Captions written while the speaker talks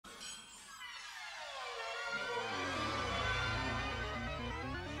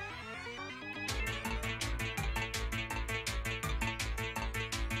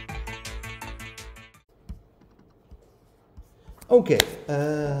Okay,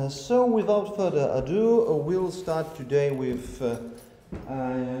 so without further ado, we'll start today with a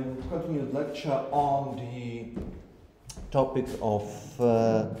continued lecture on the topic of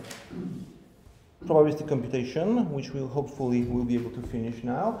probabilistic computation, which we'll hopefully will be able to finish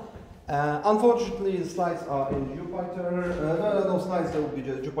now. Unfortunately, the slides are in Jupyter. No slides, there will be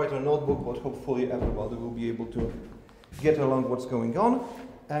the Jupyter notebook, but hopefully everybody will be able to get along what's going on.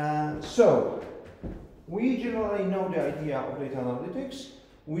 So, we generally know the idea of data analytics.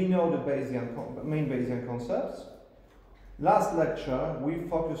 We know the main Bayesian concepts. Last lecture, we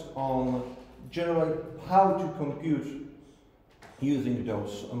focused on generally how to compute using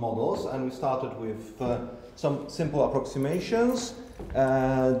those models, and we started with some simple approximations.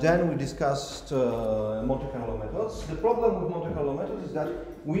 Then we discussed Monte Carlo methods. The problem with Monte Carlo methods is that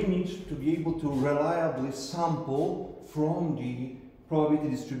we need to be able to reliably sample from the probability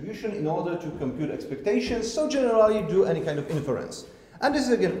distribution in order to compute expectations, so generally do any kind of inference. And this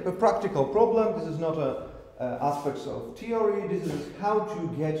is again a practical problem. This is not aspects of theory. This is how to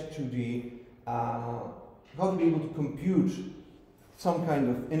get to the how to be able to compute some kind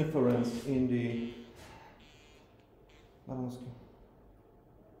of inference in the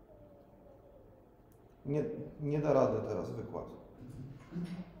nie da rady teraz wykład.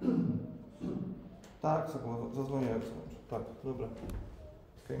 Tak, zadzwonię jak skończę. Tak, dobra.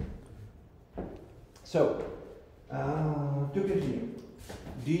 Okay. So, to continue.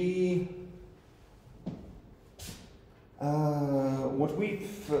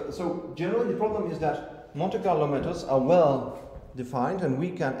 So generally the problem is that Monte Carlo methods are well defined and we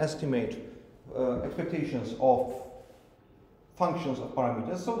can estimate expectations of functions of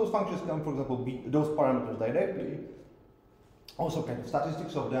parameters. So those functions can, for example, be those parameters directly, also kind of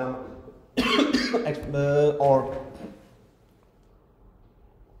statistics of them, or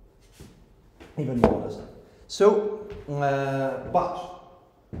even more or less. So, but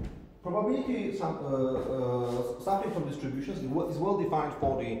probability sampling from distributions is well defined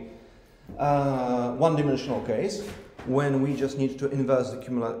for the one-dimensional case, when we just need to inverse the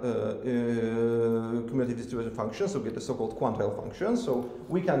cumulative distribution function, so get the so-called quantile function. So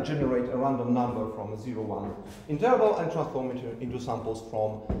we can generate a random number from a 0-1 interval and transform it into samples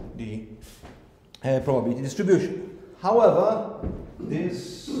from the probability distribution. However,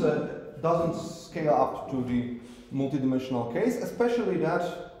 this doesn't scale up to the multidimensional case, especially that,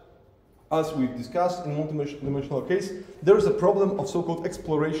 as we've discussed in multidimensional case, there is a problem of so-called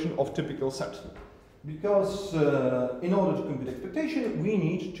exploration of typical set. Because in order to compute expectation, we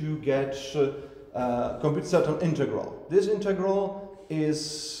need to get compute certain integral. This integral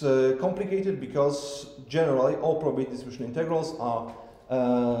is complicated because generally all probability distribution integrals are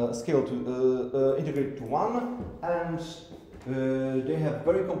scaled to integrated to 1, and they have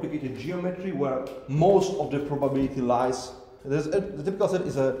very complicated geometry where most of the probability lies. The typical set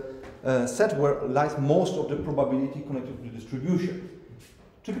is a set where lies most of the probability connected to the distribution.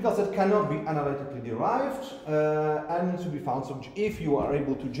 Typical set cannot be analytically derived and needs to be found. So if you are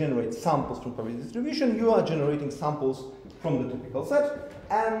able to generate samples from probability distribution, you are generating samples from the typical set,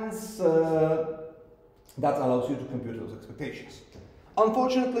 and that allows you to compute those expectations.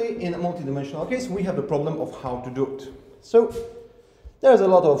 Unfortunately, in a multidimensional case, we have the problem of how to do it. So there's a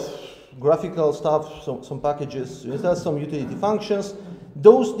lot of graphical stuff, some packages, there's some utility functions.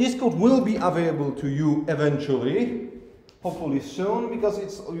 This code will be available to you eventually, hopefully soon, because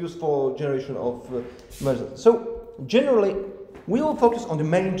it's used for generation of measures. So generally, we will focus on the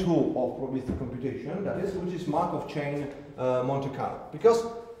main tool of probabilistic computation, that is, which is Markov chain Monte Carlo. Because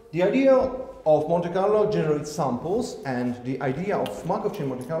the idea of Monte Carlo generates samples, and the idea of Markov chain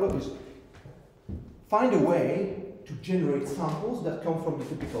Monte Carlo is find a way to generate samples that come from the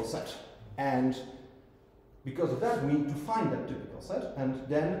typical set. And because of that, we need to find that typical set and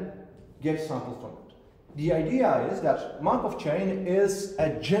then get samples from it. The idea is that Markov chain is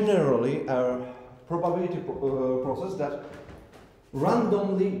generally a probability process that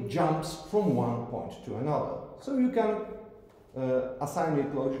randomly jumps from one point to another. So you can assign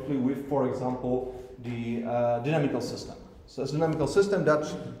it logically with, for example, the dynamical system. So it's a dynamical system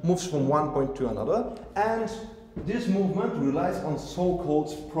that moves from one point to another, and this movement relies on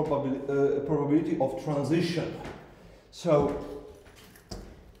so-called probability of transition. So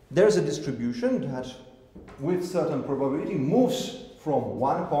there's a distribution that with certain probability moves from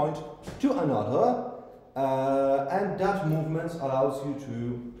one point to another, and that movement allows you to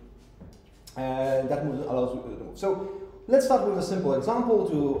move. So let's start with a simple example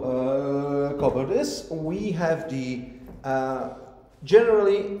to cover this. We have the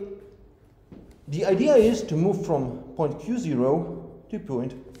generally the idea is to move from point Q0 to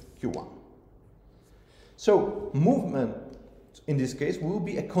point Q1. So movement in this case, will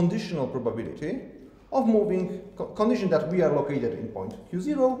be a conditional probability of moving, condition that we are located in point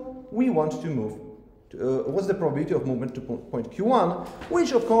Q0, we want to move. What's the probability of movement to point Q1,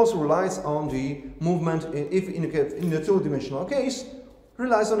 which of course relies on the movement, if in the two-dimensional case,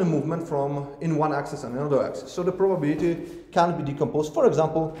 relies on a movement from in one axis and another axis. So the probability can be decomposed, for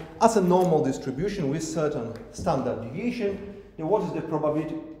example, as a normal distribution with certain standard deviation. Then what is the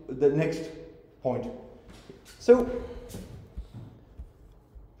probability, the next point? So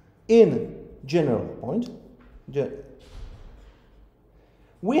in general point,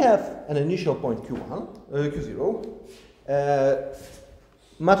 we have an initial point Q0,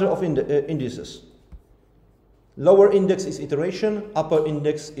 matter of indices. Lower index is iteration, upper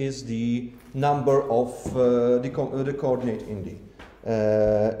index is the number of the coordinate in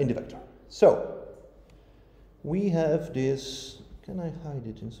the vector. So we have this. Can I hide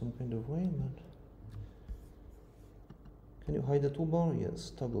it in some kind of way? Can you hide the toolbar?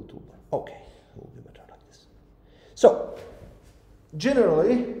 Yes, toggle toolbar. Okay, it will be better like this. So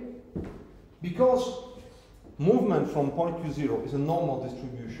generally, because movement from point Q0 is a normal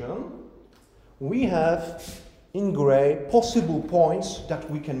distribution, we have in gray possible points that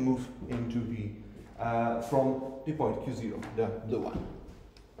we can move into from the point Q0, the blue one.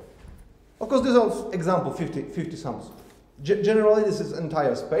 Of course, this is example 50 sums. Generally, this is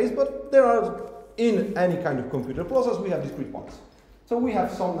entire space, but there are, in any kind of computer process, we have discrete points. So we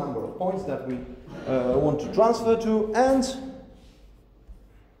have some number of points that we want to transfer to, and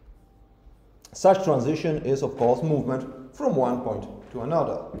such transition is, of course, movement from one point to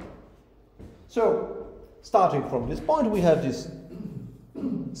another. So starting from this point, we have this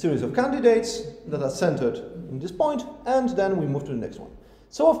series of candidates that are centered in this point, and then we move to the next one.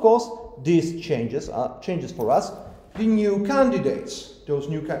 So, of course, these changes are changes for us. The new candidates,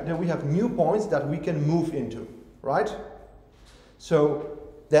 then we have new points that we can move into, right? So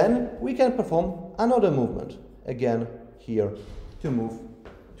then we can perform another movement, again here, to move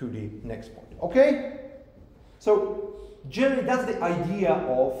to the next point. Okay? So generally, that's the idea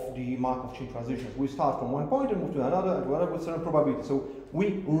of the Markov chain transitions. We start from one point and move to another with certain probability. So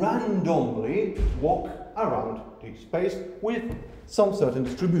we randomly walk around the space with some certain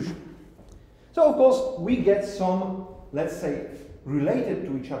distribution. So of course, we get some, let's say, related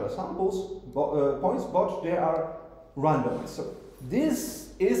to each other samples, points, but they are random. So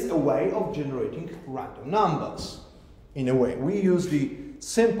this is a way of generating random numbers. In a way, we use the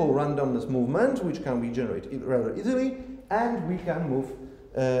simple randomness movement, which can be generated rather easily, and we can move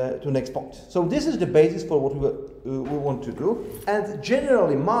to the next point. So this is the basis for what we want to do. And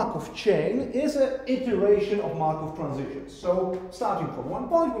generally, Markov chain is an iteration of Markov transitions. So starting from one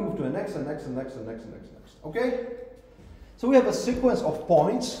point, we move to the next, and next, and next, and next, and next, and next. Okay? So we have a sequence of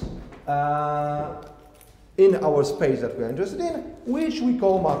points in our space that we are interested in, which we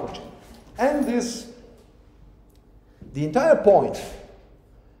call Markov chain. And the entire point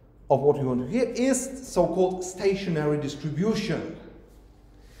of what we want to hear is so-called stationary distribution.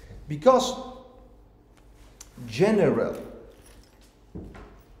 Because generally,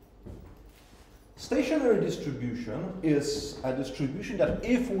 stationary distribution is a distribution that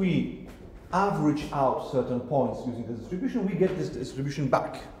if we average out certain points using the distribution, we get this distribution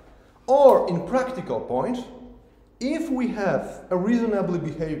back. Or in practical point, if we have a reasonably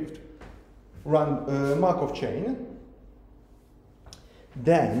behaved Markov chain,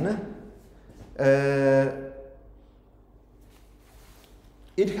 then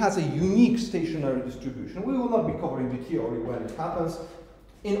it has a unique stationary distribution. We will not be covering the theory when it happens.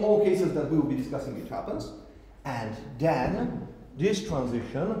 In all cases that we will be discussing, it happens. And then this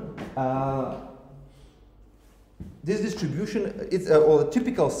transition, this distribution, or the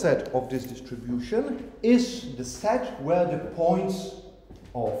typical set of this distribution is the set where the points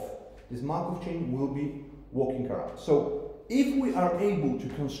of this Markov chain will be walking around. So if we are able to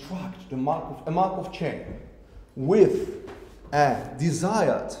construct a Markov chain with a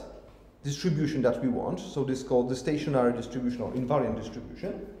desired distribution that we want, so this is called the stationary distribution or invariant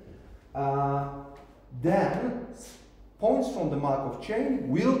distribution, then points from the Markov chain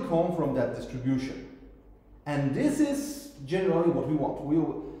will come from that distribution. And this is generally what we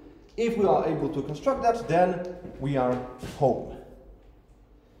want. If we are able to construct that, then we are home.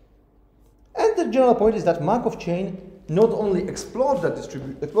 And the general point is that Markov chain not only explores that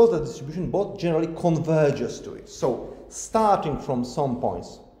distribution, but generally converges to it. So starting from some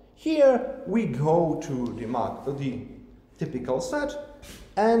points here, we go to the typical set,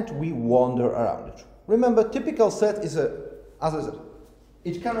 and we wander around it. Remember, typical set is as I said,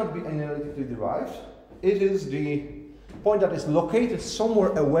 it cannot be analytically derived. It is the point that is located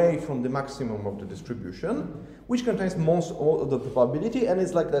somewhere away from the maximum of the distribution, which contains most all of the probability, and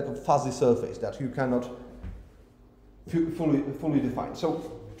it's like a fuzzy surface that you cannot fully define. So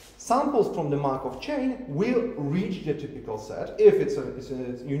samples from the Markov chain will reach the typical set if it's a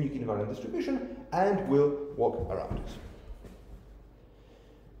unique invariant distribution and will walk around it.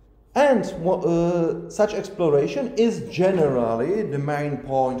 And such exploration is generally the main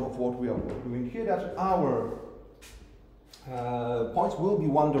point of what we are doing here, that our points will be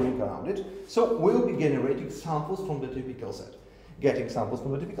wandering around it, so we'll be generating samples from the typical set. Getting samples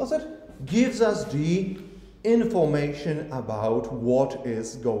from the typical set gives us the information about what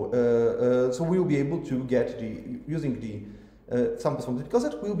is so we'll be able to get using the samples from the typical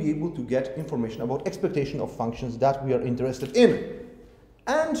set, we'll be able to get information about expectation of functions that we are interested in.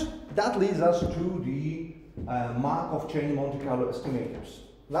 And that leads us to the Markov chain Monte Carlo estimators.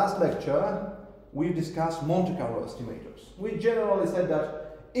 Last lecture, we discussed Monte Carlo estimators. We generally said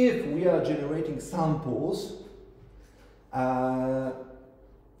that if we are generating samples from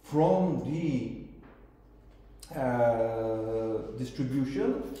the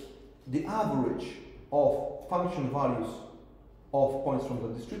distribution, the average of function values of points from the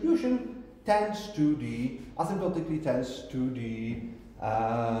distribution asymptotically tends to the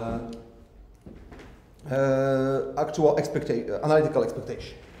actual analytical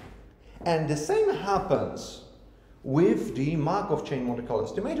expectation. And the same happens with the Markov chain Monte Carlo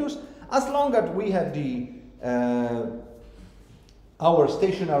estimators, as long as we have our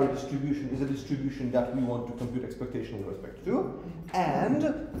stationary distribution is a distribution that we want to compute expectation with respect to,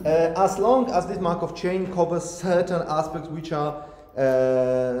 and as long as this Markov chain covers certain aspects which are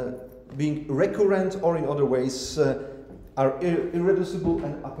being recurrent or in other ways are irreducible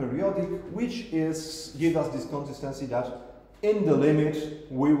and aperiodic, which give us this consistency that in the limit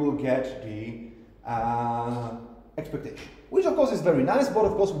we will get the expectation. Which of course is very nice, but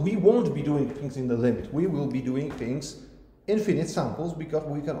of course we won't be doing things in the limit. We will be doing things infinite samples because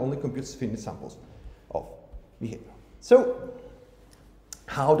we can only compute finite samples of behavior. So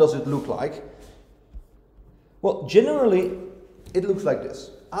how does it look like? Well, generally it looks like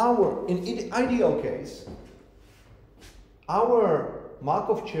this. In the ideal case, our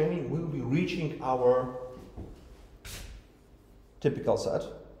Markov chain will be reaching our typical set.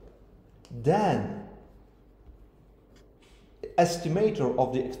 Then estimator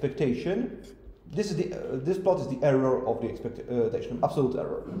of the expectation, this plot is the error of the expectation, absolute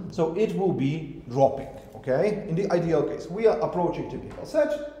error. So it will be dropping, okay? In the ideal case, we are approaching typical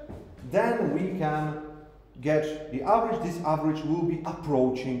set, then we can get the average. This average will be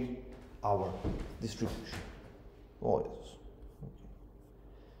approaching our distribution. Oh, yes.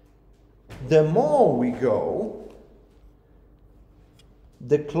 Okay. The more we go,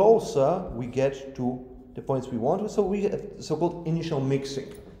 the closer we get to the points we want. So we have so-called initial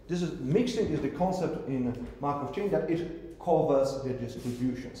mixing. Mixing is the concept in Markov chain that it covers the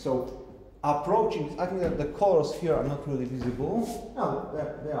distribution. So approaching, I think that the colors here are not really visible. No,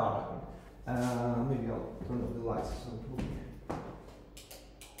 they are. Maybe I'll turn off the lights.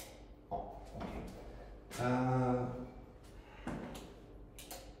 Oh, okay. Okay.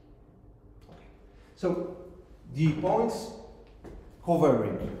 So the points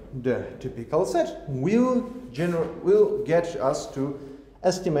covering the typical set will get us to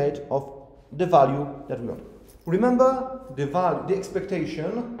estimate of the value that we want. Remember, the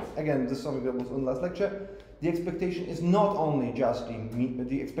expectation, again, this is something that was in the last lecture, the expectation is not only just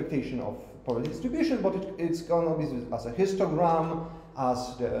the expectation of probability distribution, but it's going to be as a histogram,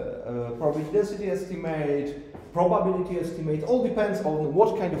 as the probability density estimate, probability estimate, all depends on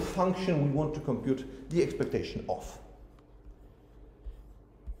what kind of function we want to compute the expectation of.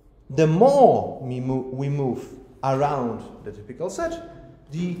 The more we move around the typical set,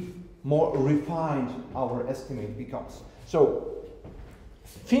 the more refined our estimate becomes. So,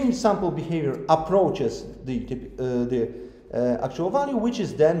 finite sample behavior approaches the actual value, which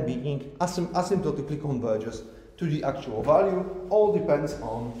is then being asymptotically converges to the actual value. All depends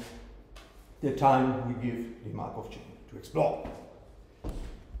on the time we give the Markov chain to explore.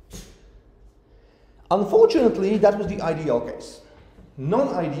 Unfortunately, that was the ideal case.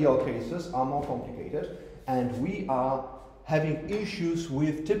 Non-ideal cases are more complicated, and we are having issues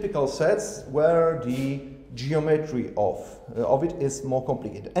with typical sets where the geometry of it is more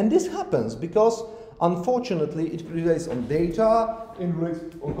complicated. And this happens because, unfortunately, it relies on data, it relies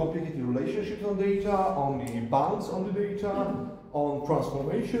on complicated relationships on data, on the bounds on the data, on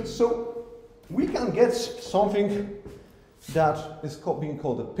transformations. So we can get something that is being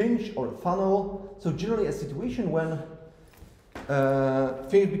called a pinch or a funnel. So generally a situation when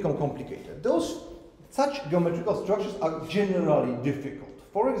things become complicated. Those such geometrical structures are generally difficult.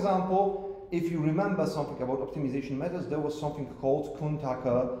 For example, if you remember something about optimization methods, there was something called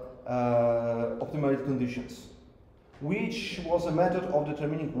Kuhn-Tucker optimality conditions, which was a method of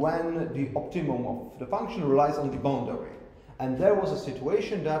determining when the optimum of the function relies on the boundary. And there was a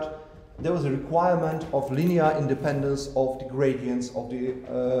situation that there was a requirement of linear independence of the gradients of the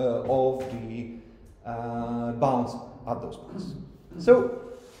bounds at those points. So,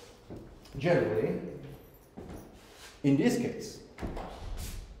 generally, in this case,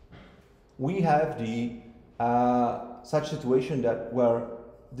 we have the such situation that where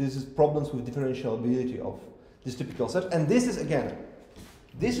this is problems with differentiability of this typical set, and this is again,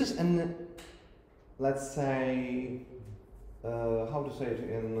 this is an, let's say, how to say it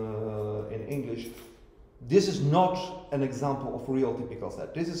in English, this is not an example of real typical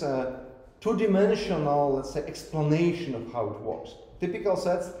set. This is a two-dimensional, let's say, explanation of how it works. Typical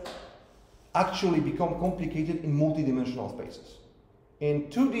sets actually become complicated in multi-dimensional spaces. In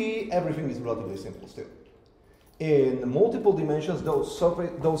 2D, everything is relatively simple still. In multiple dimensions,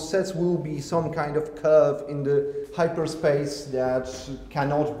 those sets will be some kind of curve in the hyperspace that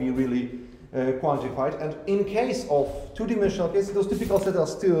cannot be really quantified. And in case of two-dimensional cases, those typical sets are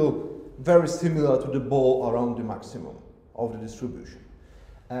still very similar to the ball around the maximum of the distribution.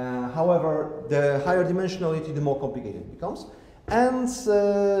 However, the higher dimensionality, the more complicated it becomes. And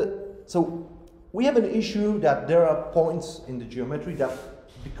so we have an issue that there are points in the geometry that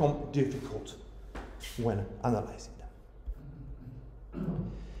become difficult when analyzing them.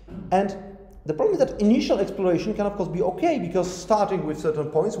 And the problem is that initial exploration can of course be okay, because starting with certain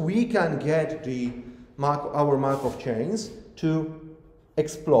points we can get our Markov chains to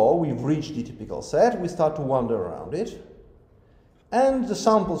explore. We've reached the typical set, we start to wander around it, and the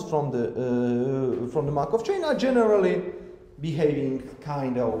samples from the Markov chain are generally behaving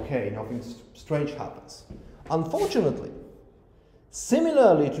kind of okay, nothing strange happens. Unfortunately,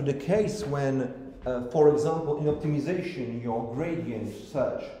 similarly to the case when, for example, in optimization, your gradient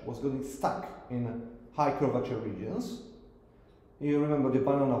search was getting stuck in high curvature regions. You remember the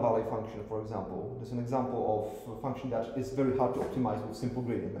banana valley function, for example. This is an example of a function that is very hard to optimize with simple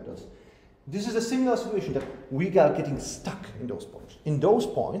gradient methods. This is a similar situation that we are getting stuck in those points. In those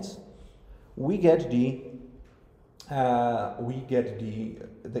points, we get the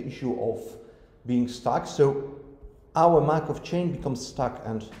issue of being stuck. So our Markov chain becomes stuck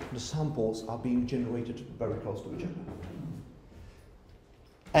and the samples are being generated very close to each other.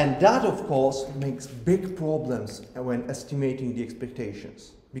 And that, of course, makes big problems when estimating the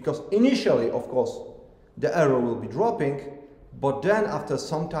expectations. Because initially, of course, the error will be dropping, but then after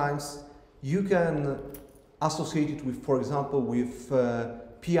some times, you can associate it with, for example, with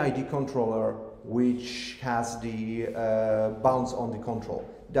PID controller, which has the bounds on the control,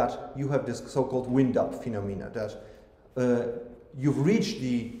 that you have this so-called wind-up phenomena, that you've reached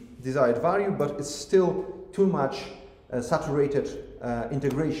the desired value, but it's still too much saturated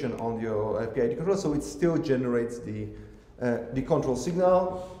integration on your PID controller, so it still generates the control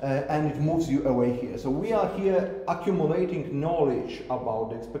signal and it moves you away here. So we are here accumulating knowledge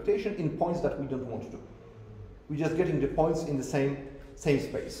about the expectation in points that we don't want to. We're just getting the points in the same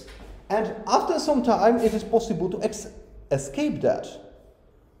space. And after some time, it is possible to escape that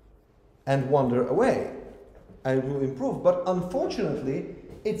and wander away, and it will improve. But unfortunately,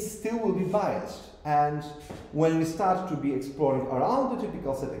 it still will be biased. And when we start to be exploring around the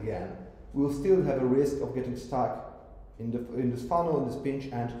typical set again, we'll still have a risk of getting stuck in this funnel, in this pinch,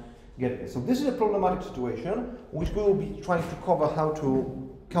 and get it. So this is a problematic situation, which we will be trying to cover how to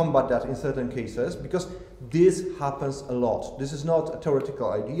combat that in certain cases, because this happens a lot. This is not a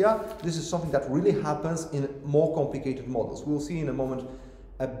theoretical idea. This is something that really happens in more complicated models. We'll see in a moment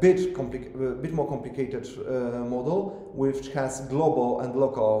a bit more complicated model, which has global and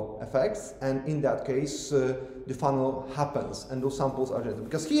local effects, and in that case, the funnel happens, and those samples are generated.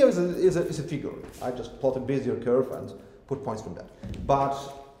 Because here is a figure. I just plot a Bezier curve and put points from that. But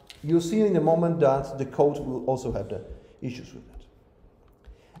you'll see in a moment that the code will also have the issues with that.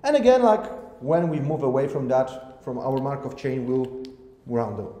 And again, like when we move away from that, from our Markov chain, we'll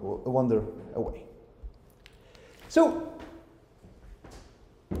wander away. So,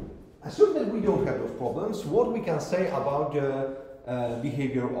 assuming that we don't have those problems, what we can say about the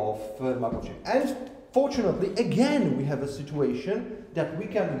behavior of Markov chain? And fortunately, again, we have a situation that we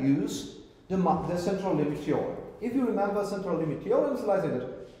can use the central limit theorem. If you remember, central limit theorem is like that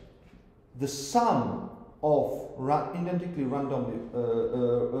the sum of identically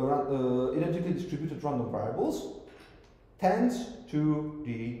distributed random variables has to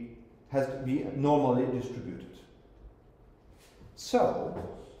be normally distributed. So,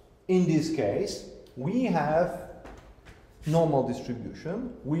 in this case, we have normal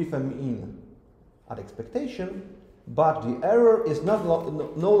distribution with a mean at expectation, but the error is no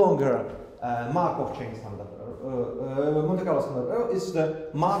longer Markov chain standard error, Monte Carlo standard error, it's the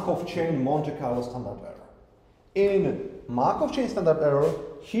Markov chain Monte Carlo standard error. In Markov chain standard error,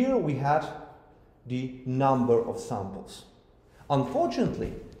 here we had the number of samples.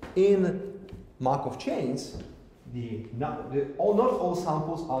 Unfortunately, in Markov chains, not all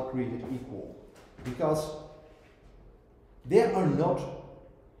samples are created equal, because they are not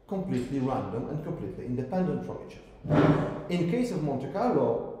completely random and completely independent from each other. In case of Monte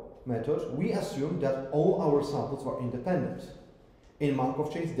Carlo method, we assume that all our samples are independent. In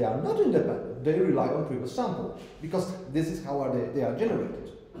Markov chains, they are not independent. They rely on previous sample, because this is how they are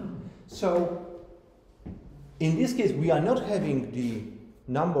generated. So, in this case, we are not having the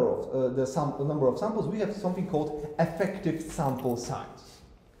number of number of samples. We have something called effective sample size.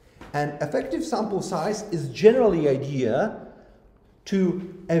 And effective sample size is generally the idea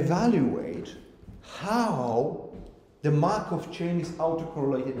to evaluate how the Markov chain is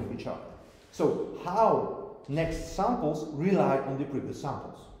autocorrelated with each other. So how next samples rely on the previous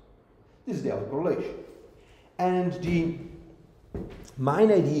samples. This is the autocorrelation. And the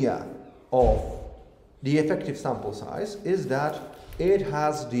main idea of the effective sample size is that it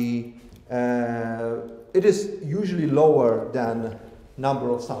has the it is usually lower than number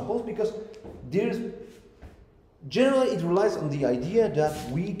of samples, because generally it relies on the idea that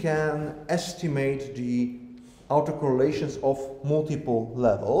we can estimate the autocorrelations of multiple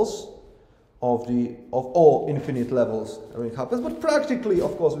levels of all infinite levels when it happens, but practically,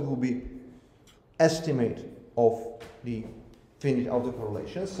 of course, it will be estimate of the finite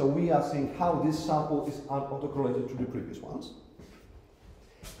autocorrelations. So we are seeing how this sample is autocorrelated to the previous ones,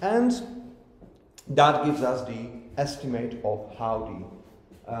 and that gives us the estimate of how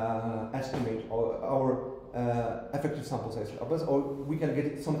the estimate our effective sample size happens, or we can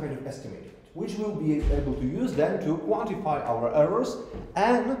get some kind of estimate, which we'll be able to use then to quantify our errors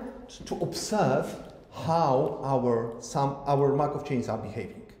and to observe how our Markov chains are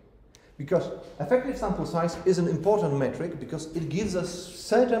behaving. Because effective sample size is an important metric, because it gives us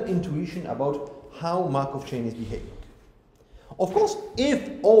certain intuition about how Markov chain is behaving. Of course, if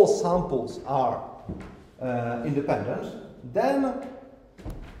all samples are independent, then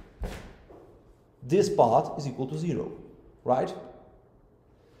this part is equal to 0, right?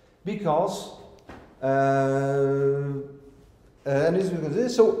 Because and this is because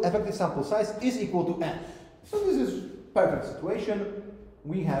this, so effective sample size is equal to n. So this is perfect situation.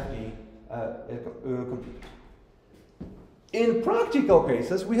 We have the computed. In practical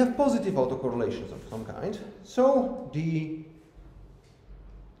cases, we have positive autocorrelations of some kind. So the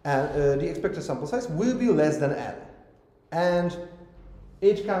expected sample size will be less than n, and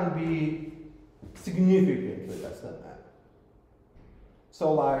it can be significantly less than n.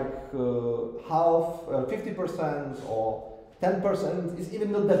 So like half, 50% or 10% is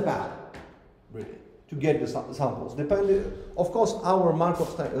even not that bad, really, to get the samples. Of course, our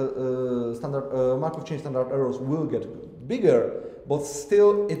Markov chain standard errors will get bigger, but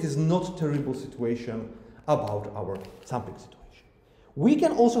still it is not a terrible situation about our sampling situation. We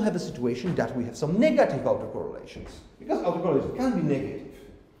can also have a situation that we have some negative autocorrelations, because autocorrelation can be negative.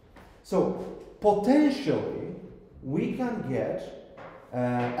 So potentially we can get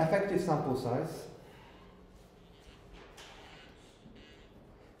effective sample size.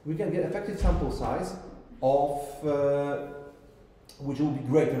 We can get effective sample size of which will be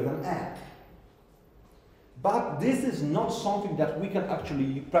greater than n. But this is not something that we can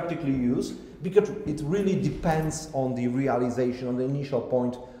actually practically use, because it really depends on the realization, on the initial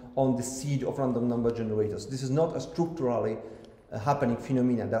point, on the seed of random number generators. This is not a structurally happening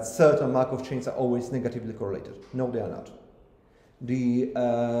phenomenon that certain Markov chains are always negatively correlated. No, they are not.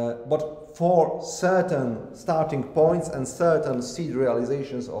 But for certain starting points and certain seed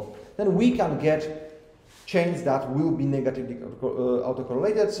realizations then we can get chains that will be negatively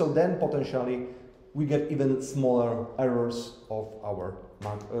autocorrelated. So then potentially we get even smaller errors of our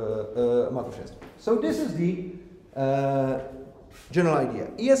Markov chains. So this is the general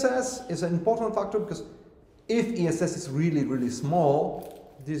idea. ESS is an important factor, because if ESS is really, really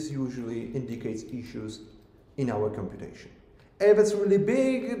small, this usually indicates issues in our computation. If it's really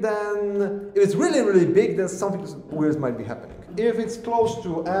big, then if it's really, really big, then something weird might be happening. If it's close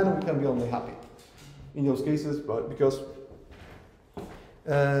to n, we can be only happy in those cases, but because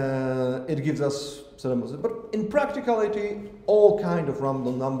it gives us certain. But in practicality, all kind of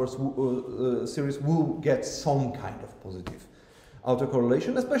random numbers series will get some kind of positive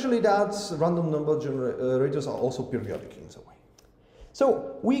autocorrelation, especially that random number generators are also periodic in some way.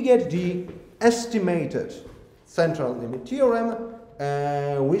 So we get the estimated central limit theorem,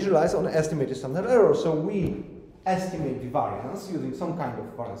 which relies on estimated standard error. So we estimate the variance using some kind of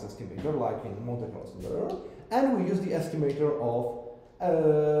variance estimator, like in Monte Carlo standard error, and we use the estimator of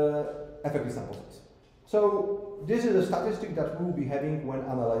effective sample size. So this is a statistic that we will be having when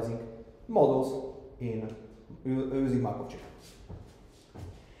analyzing models in using Markov chain.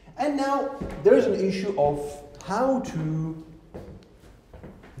 And now there is an issue of how to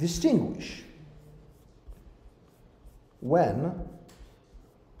distinguish when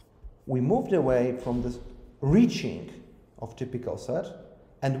we moved away from this reaching of typical set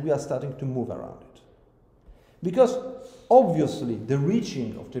and we are starting to move around it. Because obviously the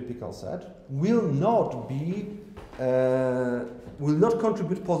reaching of typical set will not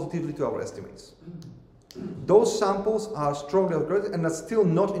contribute positively to our estimates. Those samples are strongly autocorrected and are still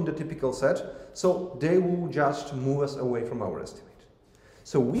not in the typical set, so they will just move us away from our estimate.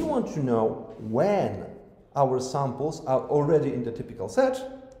 So we want to know when our samples are already in the typical set,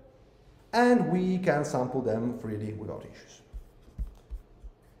 and we can sample them freely without issues.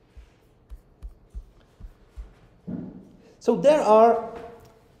 So there are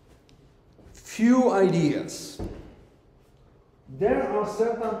few ideas. There are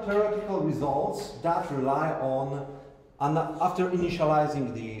certain theoretical results that rely on, and after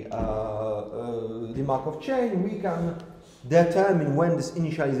initializing the Markov chain, we can determine when this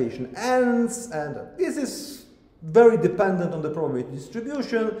initialization ends, and this is very dependent on the probability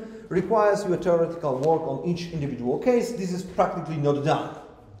distribution, requires you a theoretical work on each individual case. This is practically not done.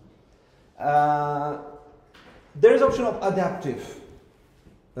 There is option of adaptive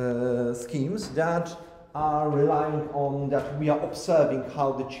schemes that are relying on that we are observing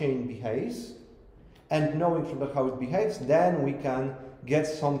how the chain behaves, and knowing from that how it behaves, then we can get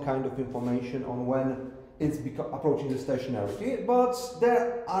some kind of information on when it's approaching the stationarity, but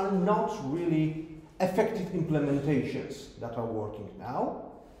there are not really effective implementations that are working now.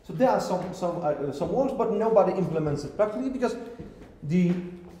 So there are some works, but nobody implements it practically because the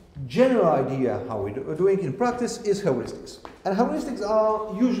general idea how we are doing in practice is heuristics. And heuristics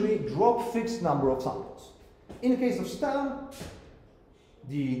are usually drop fixed number of samples. In the case of Stan,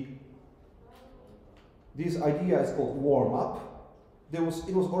 this idea is called warm up. It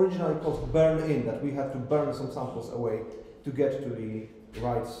was originally called burn in, that we had to burn some samples away to get to the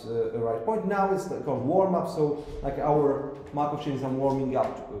right point. Now it's called warm up, so like our Markov chains are warming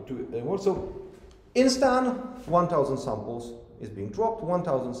up to so in Stan, 1,000 samples is being dropped,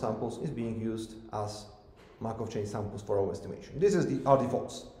 1,000 samples is being used as Markov chain samples for our estimation. This is our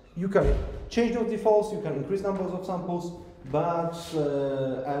defaults. You can change those defaults, you can increase numbers of samples, but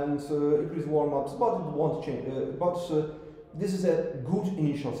increase warm-ups, but it won't change. This is a good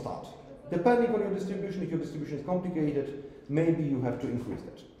initial start. Depending on your distribution, if your distribution is complicated, maybe you have to increase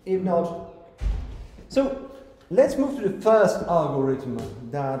that. If not, so let's move to the first algorithm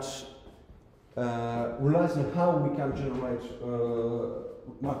that relies on how we can generate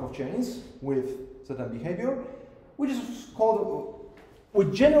Markov chains with certain behavior, which is called,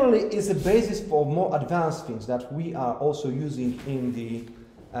 which generally is a basis for more advanced things that we are also using in the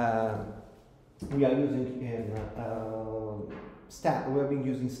Stan. We have been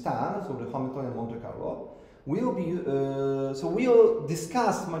using Stan, so the Hamiltonian Monte Carlo. So we'll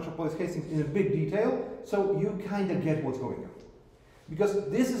discuss Metropolis Hastings in a big detail, so you kind of get what's going on. Because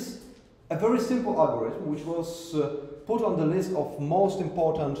this is a very simple algorithm, which was put on the list of most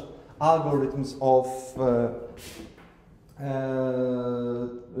important algorithms of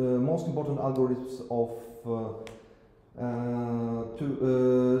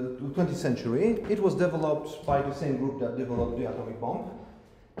 20th century. It was developed by the same group that developed the atomic bomb.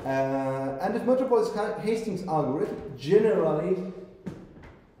 And the Metropolis Hastings algorithm generally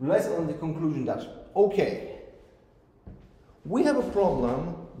relies on the conclusion that, okay, we have a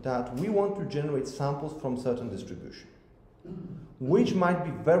problem that we want to generate samples from certain distribution, which might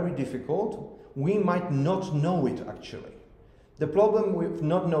be very difficult. We might not know it actually. The problem with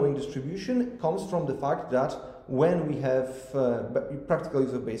not knowing distribution comes from the fact that when we have practical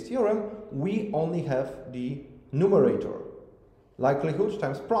use of Bayes theorem, we only have the numerator, likelihood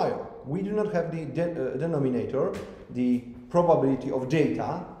times prior. We do not have the denominator, the probability of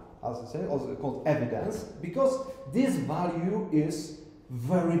data, as I say, also called evidence, because this value is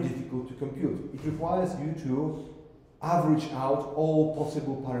very difficult to compute. It requires you to average out all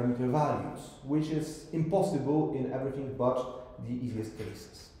possible parameter values, which is impossible in everything but the easiest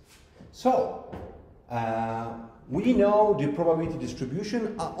cases. So, we know the probability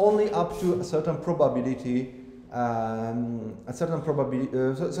distribution are only up to a certain probability, a certain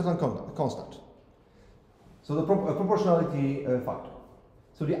constant. So the proportionality factor.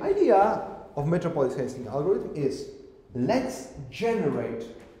 So the idea of Metropolis-Hastings algorithm is, let's generate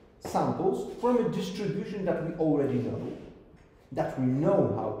samples from a distribution that we already know, that we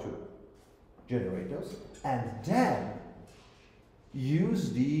know how to generate those, and then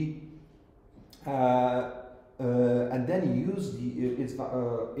use the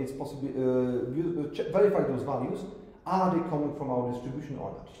verify those values. Are they coming from our distribution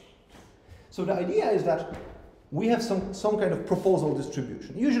or not? So the idea is that we have some kind of proposal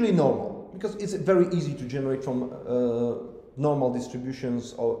distribution, usually normal, because it's very easy to generate from normal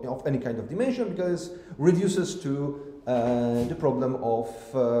distributions of any kind of dimension, because it reduces to the problem of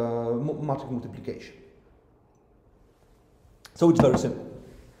matrix multiplication. So it's very simple.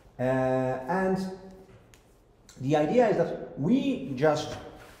 And the idea is that we just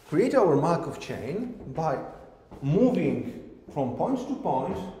create our Markov chain by moving from point to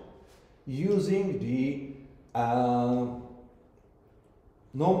point using the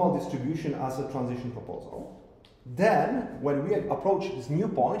normal distribution as a transition proposal. Then, when we approach this new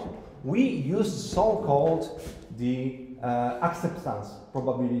point, we use so-called the acceptance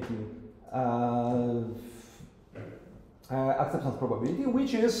probability,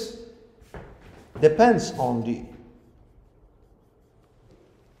 which depends on the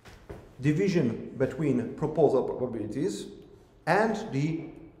division between proposal probabilities and the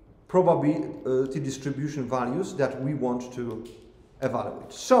probability distribution values that we want to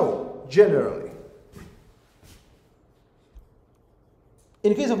evaluate. So, generally,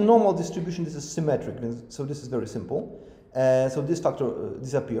 in case of normal distribution, this is symmetric, so this is very simple. So this factor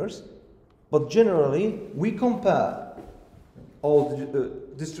disappears. But generally, we compare all the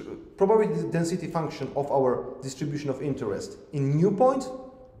probability density function of our distribution of interest in new point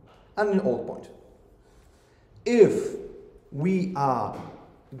and in old point. If we are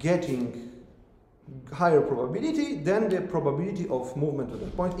getting higher probability, then the probability of movement to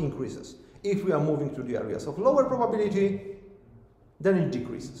that point increases. If we are moving to the areas of lower probability, then it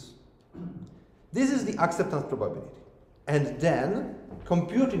decreases. This is the acceptance probability. And then,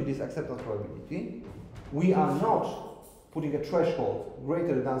 computing this acceptance probability, we are not putting a threshold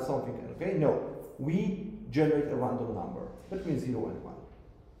greater than something, okay? No, we generate a random number between 0 and 1.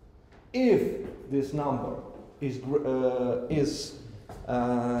 If this number is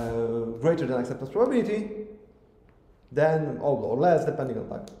greater than acceptance probability, then, or less, depending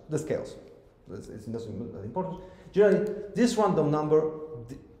on the scales. It's not that important. Generally, this random number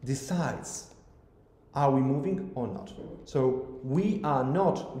decides are we moving or not. So we are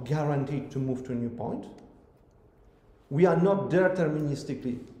not guaranteed to move to a new point. We are not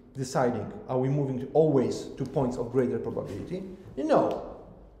deterministically deciding are we moving always to points of greater probability. No,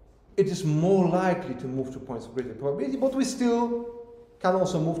 it is more likely to move to points of greater probability, but we still can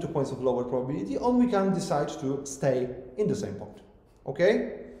also move to points of lower probability, or we can decide to stay in the same point.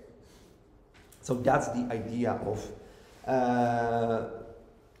 Okay? So that's the idea of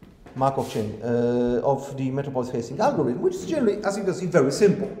Markov chain of the Metropolis-Hastings algorithm, which is generally, as you can see, very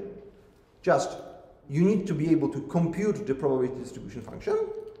simple. Just you need to be able to compute the probability distribution function,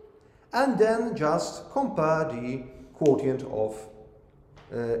 and then just compare the quotient of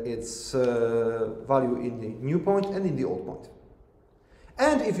its value in the new point and in the old point.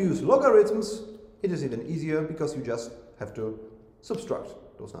 And if you use logarithms, it is even easier because you just have to subtract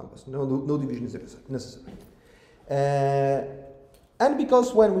those numbers. No division is necessary. And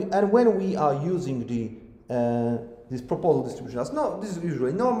because when we are using this proposal distribution as this is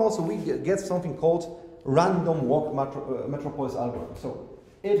usually normal, so we get something called random walk Metropolis algorithm. So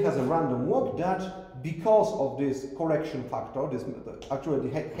it has a random walk that, because of this correction factor, actually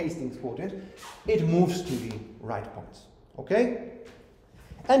the Hastings quotient, it moves to the right points. Okay?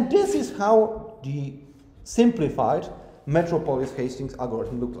 And this is how the simplified Metropolis-Hastings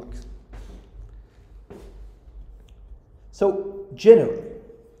algorithm looks like. So generally,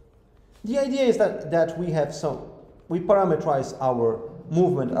 the idea is that we have we parameterize our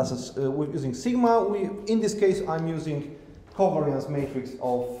movement as we're using sigma. In this case, I'm using covariance matrix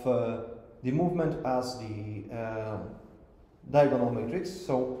of the movement as the diagonal matrix.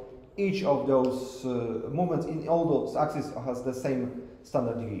 So each of those movements in all those axes has the same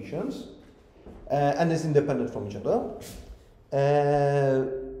standard deviations and is independent from each other.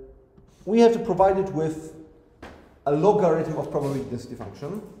 We have to provide it with a logarithm of probability density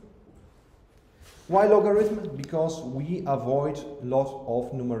function. Why logarithm? Because we avoid a lot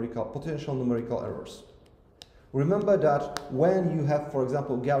of potential numerical errors. Remember that when you have, for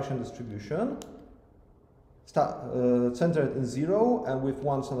example, Gaussian distribution, centered in 0 and with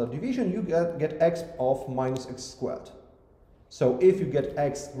one standard deviation, you get x of minus x squared. So if you get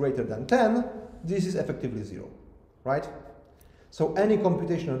x greater than 10, this is effectively 0, right? So any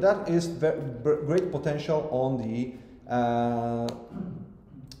computation of that is great potential on the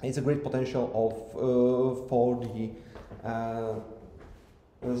it's a great potential of for the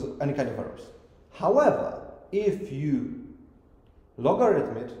any kind of errors. However, if you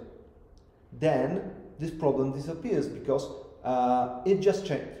logarithm it, then this problem disappears because it just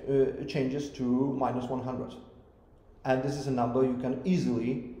changes to -100. And this is a number you can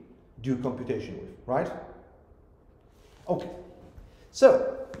easily do computation with, right? Okay. So,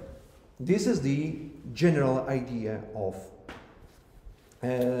 this is the general idea of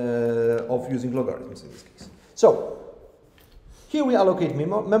using logarithms in this case. So, here we allocate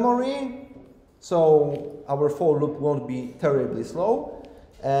memory, so our for loop won't be terribly slow.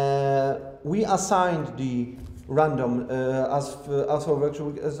 We assigned the random as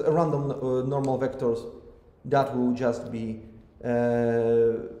a random normal vectors that will just be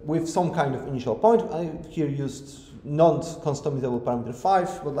with some kind of initial point. I here used non-customizable parameter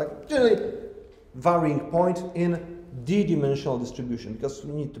 5, but like generally varying point in d-dimensional distribution because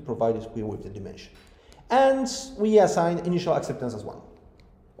we need to provide it with the dimension. And we assign initial acceptance as 1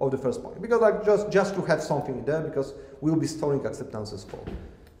 of the first point because like just to have something there because we'll be storing acceptances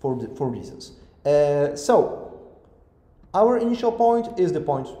for reasons. So our initial point is the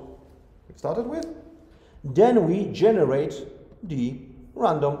point we started with. Then we generate the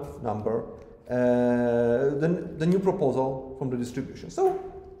random number, the new proposal from the distribution. So,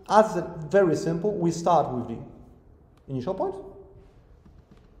 as very simple, we start with the initial point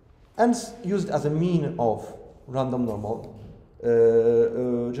and use it as a mean of random normal,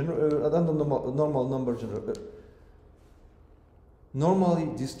 normally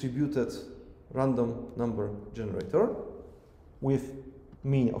distributed random number generator with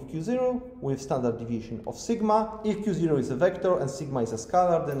mean of Q0 with standard deviation of sigma. If Q0 is a vector and sigma is a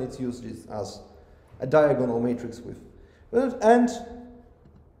scalar, then it's used as a diagonal matrix with and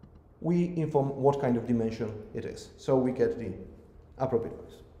we inform what kind of dimension it is. So we get the appropriate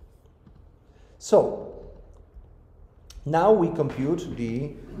values. So now we compute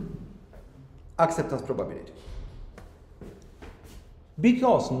the acceptance probability.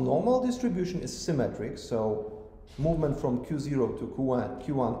 Because normal distribution is symmetric, so movement from Q0 to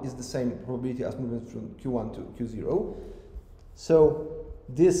Q1 is the same probability as movement from Q1 to Q0. So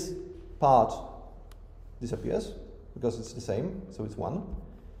this part disappears because it's the same, so it's 1.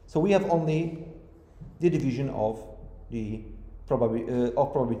 So we have only the division of the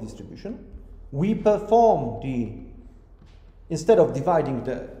probability distribution. We perform instead of dividing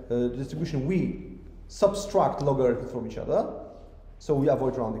the distribution, we subtract logarithms from each other, so we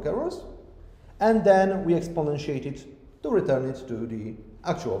avoid rounding errors. And then we exponentiate it to return it to the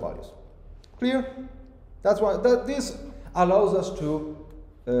actual values. Clear? That's why this allows us to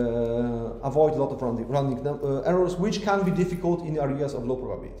avoid a lot of rounding errors, which can be difficult in areas of low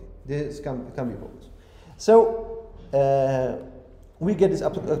probability. This can be problems. So we get this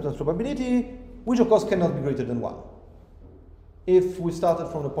acceptance probability, which of course cannot be greater than 1. If we started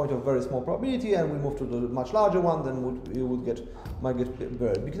from the point of very small probability and we move to the much larger one, then we might get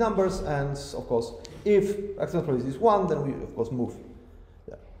very big numbers. And of course, if acceptance probability is 1, then we of course move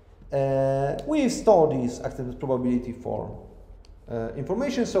there. We store this acceptance probability for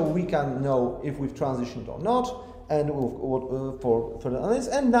information, so we can know if we've transitioned or not, and for further analysis.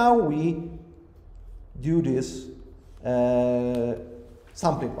 And now we do this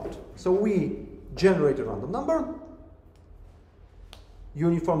sampling part. So we generate a random number,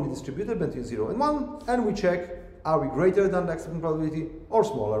 uniformly distributed between 0 and 1, and we check, are we greater than the acceptance probability or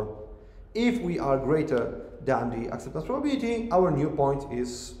smaller? If we are greater than the acceptance probability, our new point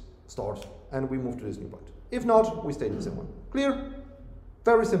is stored, and we move to this new point. If not, we stay in the same one. Clear?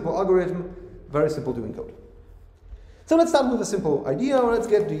 Very simple algorithm, very simple to encode. So let's start with a simple idea. Let's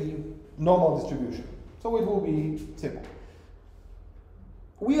get the normal distribution. So it will be simple.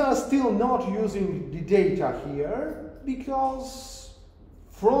 We are still not using the data here because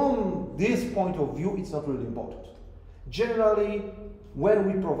from this point of view, it's not really important. Generally, when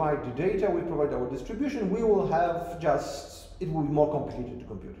we provide the data, we provide our distribution, we will have it will be more complicated to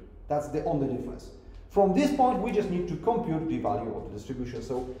compute. That's the only difference. From this point, we just need to compute the value of the distribution.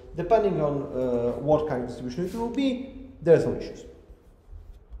 So depending on what kind of distribution it will be, there's no issues.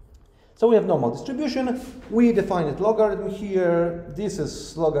 So we have normal distribution. We define it logarithm here. This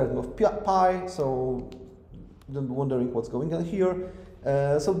is logarithm of pi, so don't be wondering what's going on here.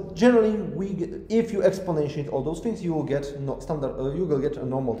 So generally, if you exponentiate all those things, you will get you will get a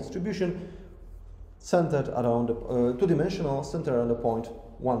normal distribution centered around two-dimensional, centered around the point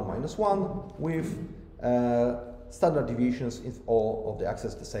 1 minus 1 with standard deviations if all of the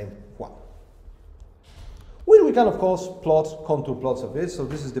axes the same 1. Well, we can, of course, plot contour plots of it. So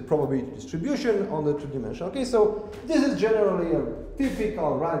this is the probability distribution on the two-dimensional. Okay, so this is generally a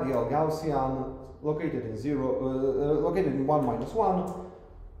typical radial Gaussian located in 1 minus 1,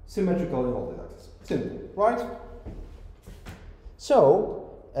 symmetrical in all the axes. Simple, right? So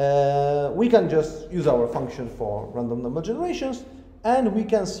we can just use our function for random number generations, and we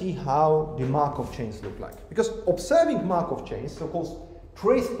can see how the Markov chains look like. Because observing Markov chains, so-called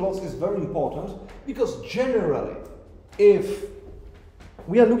trace plots, is very important, because generally, if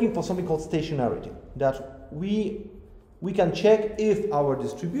we are looking for something called stationarity, that we can check if our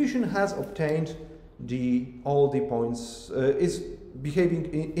distribution has obtained all the points, is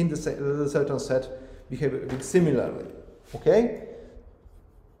behaving in the certain set, behaving similarly. Okay?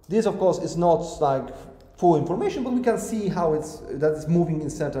 This, of course, is not like full information, but we can see how that it's moving in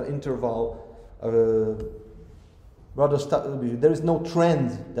certain interval. There is no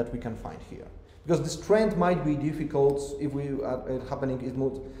trend that we can find here, because this trend might be difficult if we it happening. It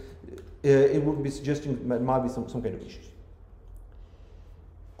would be suggesting might be some kind of issues.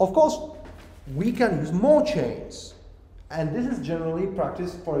 Of course, we can use more chains, and this is generally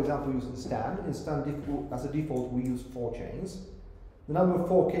practiced, for example, using Stan. In Stan, as a default, we use 4 chains. The number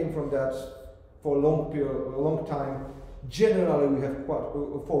 4 came from that for a long time. Generally, we have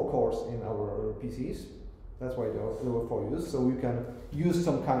 4 cores in our PCs. That's why there were 4 used. So we can use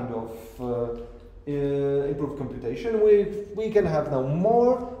some kind of improved computation. We can have now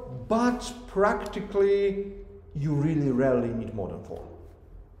more, but practically, you really rarely need more than 4.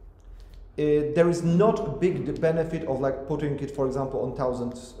 There is not a big benefit of like putting it, for example, on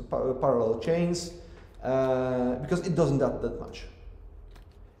 1,000 parallel chains, because it doesn't that much.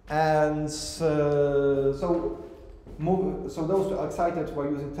 And so those who are excited by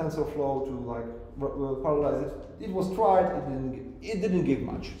using TensorFlow to like parallelize it, it was tried. It didn't give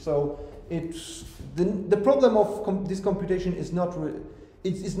much. So the problem of this computation is not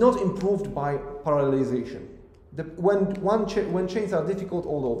it's not improved by parallelization. When chains are difficult,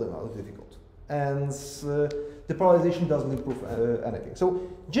 all of them are difficult, and the parallelization doesn't improve anything. So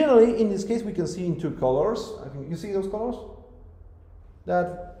generally, in this case, we can see in 2 colors. I think you see those colors.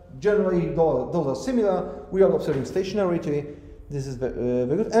 That generally those are similar. We are observing stationarity. This is very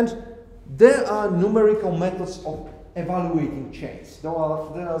good, and there are numerical methods of evaluating chains. There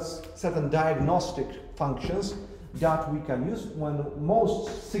are certain diagnostic functions that we can use. One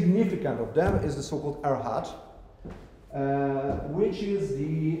most significant of them is the so-called R hat, which is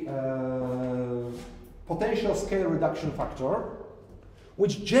the potential scale reduction factor,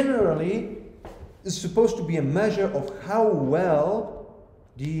 which generally is supposed to be a measure of how well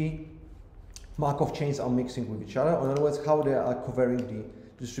the Markov chains are mixing with each other, or in other words, how they are covering the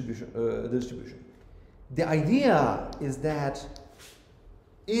distribution. The idea is that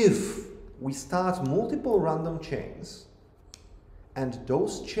if we start multiple random chains, and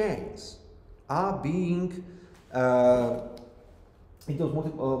those chains are being if those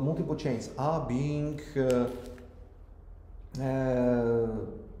multiple chains are being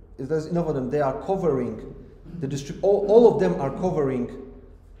if there's enough of them, they are covering the all of them are covering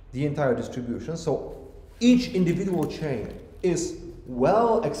the entire distribution. So each individual chain is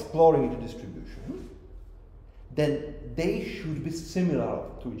well exploring the distribution. Then they should be similar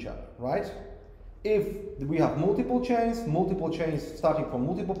to each other, right? If we have multiple chains starting from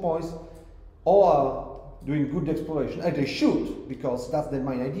multiple points, all are doing good exploration, and they should, because that's the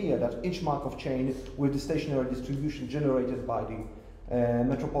main idea, that each Markov chain with the stationary distribution generated by the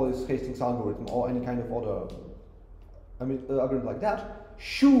Metropolis-Hastings algorithm or any kind of other algorithm like that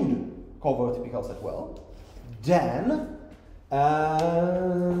should cover a typical set well. Then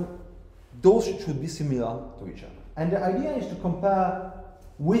those should be similar to each other. And the idea is to compare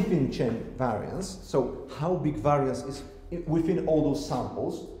within chain variance, so how big variance is within all those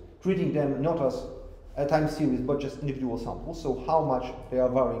samples, treating them not as a time series but just individual samples, so how much they are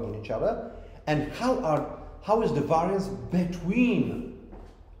varying in each other, and how is the variance between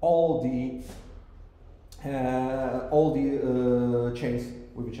all the chains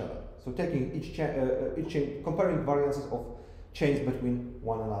with each other. So taking each chain, comparing variances of chains between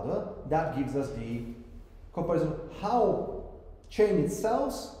one another, that gives us the comparison how chain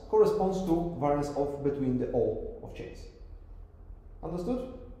itself corresponds to variance of between the all of chains.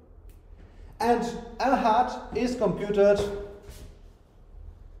 Understood? And L hat is computed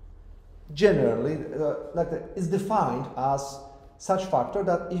generally is defined as such factor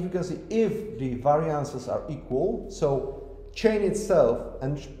that if you can see if the variances are equal, so chain itself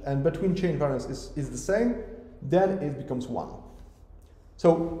and between chain variance is the same, then it becomes 1.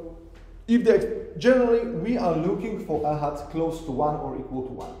 So if generally we are looking for L hat close to 1 or equal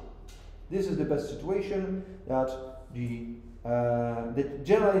to 1. This is the best situation, that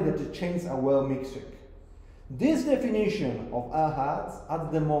generally that the chains are well mixing. This definition of R hats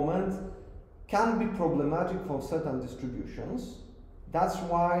at the moment can be problematic for certain distributions. That's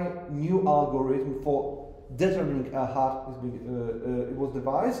why new algorithm for determining R hat was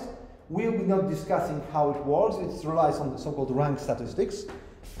devised. We'll be not discussing how it works. It relies on the so-called rank statistics,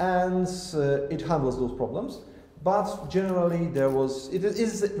 and it handles those problems. But generally, it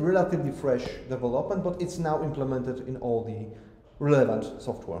is a relatively fresh development, but it's now implemented in all the relevant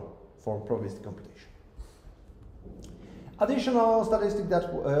software for probabilistic computation. Additional statistic that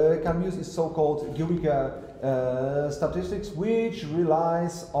can be used is so-called Eureka statistics, which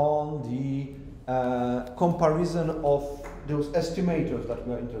relies on the comparison of those estimators that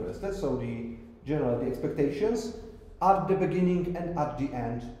we are interested. So generally the expectations at the beginning and at the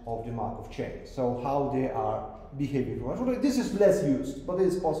end of the Markov chain. So how they are behaving. This is less used, but it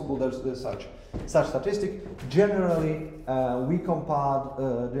is possible there's such statistic. Generally, we compare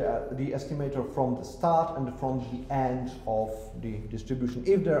the estimator from the start and from the end of the distribution.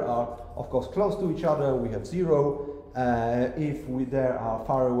 If they are, of course, close to each other, we have 0. If they are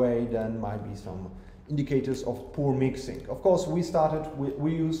far away, then might be some indicators of poor mixing. Of course, we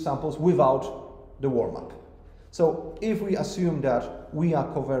use samples without the warm-up. So if we assume that we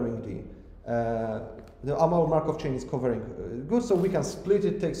are covering our Markov chain is covering good, so we can split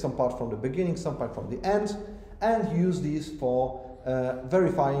it, take some part from the beginning, some part from the end, and use these for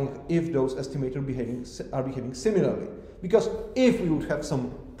verifying if those estimators are behaving similarly. Because if we would have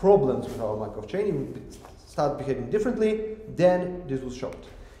some problems with our Markov chain, it would start behaving differently, then this was showed.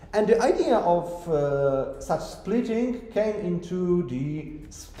 And the idea of such splitting came into the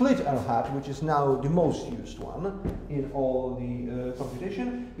split R hat, which is now the most used one in all the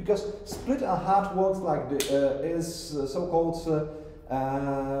computation, because split R hat works like is so-called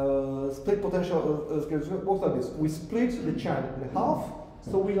split potential works like this. We split the chain in half,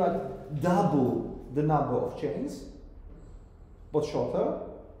 so we like double the number of chains, but shorter,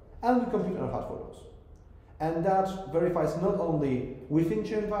 and we compute R hat for those. And that verifies not only within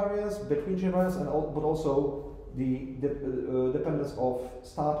chain variance, between chain variance, but also the dependence of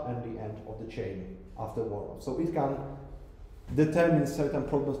start and the end of the chain after warm-up. So it can determine certain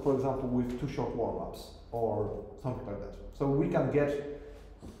problems, for example, with too short warm-ups or something like that. So we can get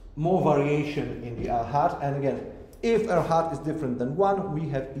more variation in the R hat. And again, if R hat is different than 1, we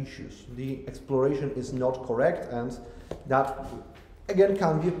have issues. The exploration is not correct, and that again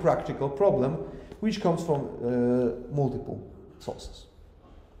can be a practical problem, which comes from multiple sources.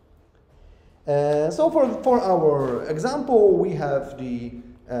 So for our example, we have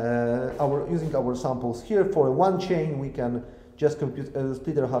using our samples here for one chain, we can just compute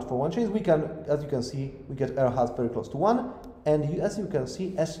split R hat for one chain. We can, as you can see, we get R hat very close to 1, and as you can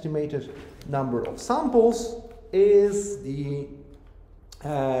see, estimated number of samples is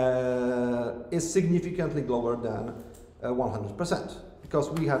significantly lower than 100%. Because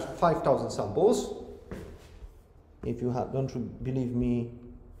we had 5,000 samples. If you don't believe me,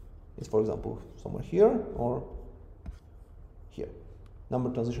 it's for example somewhere here or here. Number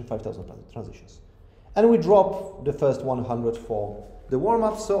transition, 5,000 transitions. And we drop the first 100 for the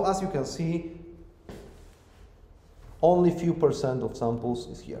warm-up. So as you can see, only few percent of samples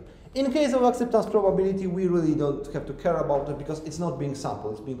is here. In case of acceptance probability, we really don't have to care about it because it's not being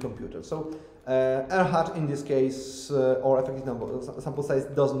sampled, it's being computed. So R hat in this case, or effective sample size,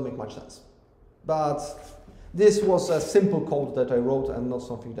 doesn't make much sense. But this was a simple code that I wrote and not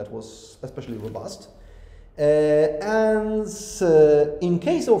something that was especially robust. And in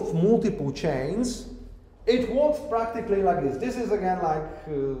case of multiple chains, it works practically like this. This is again like,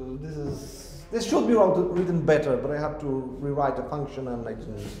 this should be written better, but I had to rewrite a function and I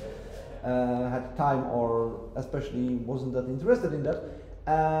didn't had time or especially wasn't that interested in that.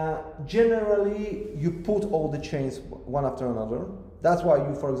 Generally, you put all the chains one after another. That's why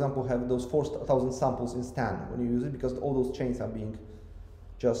you, for example, have those 4,000 samples in Stan when you use it, because all those chains are being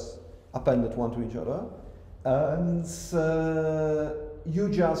just appended one to each other. And you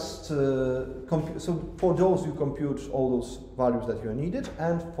just compute. So for those, you compute all those values that you needed,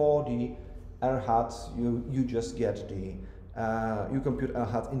 and for the R hats, you just get the you compute R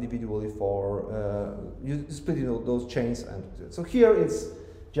hat individually for you split those chains, and so here it's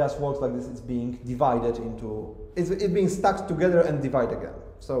just works like this. It's being divided into it's being stacked together and divided again.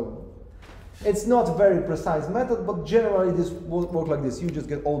 So it's not a very precise method, but generally this will work like this. You just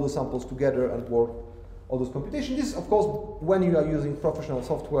get all those samples together and work all those computations. This, of course, when you are using professional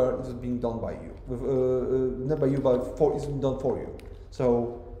software, this is being done by you, not by you, but it's being done for you.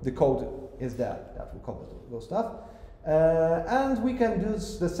 So the code is there that will cover those stuff. And we can do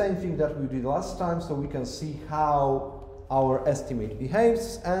the same thing that we did last time, so we can see how our estimate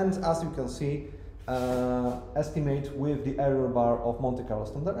behaves, and as you can see, estimate with the error bar of Monte Carlo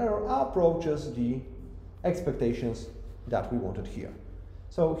standard error approaches the expectations that we wanted here.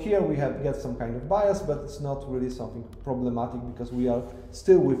 So here we get some kind of bias, but it's not really something problematic because we are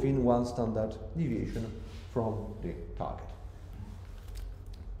still within one standard deviation from the target.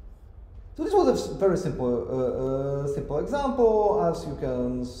 So this was a very simple, simple example. As you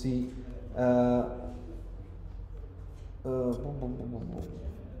can see,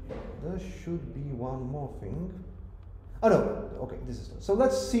 there should be one more thing. Oh no, okay, this is so.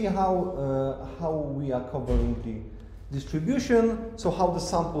 Let's see how we are covering the distribution. So how the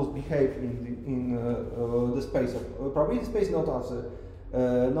samples behave in the space of probability space, not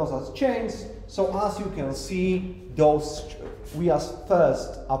as chains. So as you can see, we are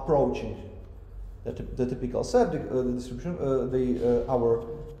first approaching the typical set, the distribution, our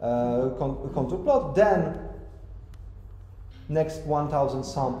contour plot. Then next 1,000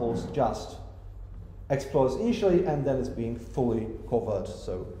 samples just explodes initially, and then it's being fully covered.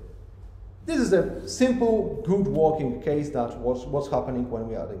 So this is a simple, good working case that what's happening when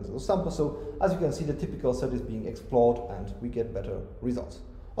we are adding those samples. So as you can see, the typical set is being explored, and we get better results.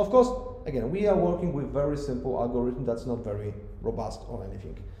 Of course, again, we are working with very simple algorithm that's not very robust or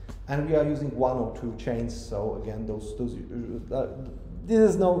anything, and we are using 1 or 2 chains. So again, this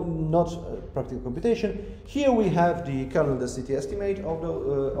is not practical computation. Here we have the kernel density estimate of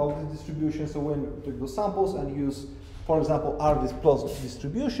the distribution. So when we take those samples and use, for example, R-dis plus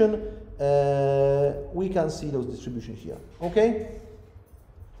distribution, we can see those distributions here. Okay.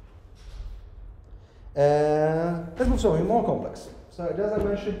 Let's move something more complex. So as I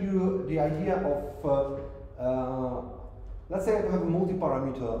mentioned you, the idea of let's say I have a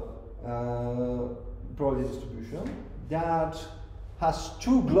multi-parameter probability distribution that has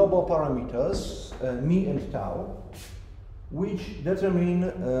 2 global parameters, mi and tau, which determine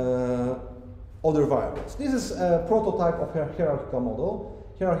other variables. This is a prototype of a hierarchical model.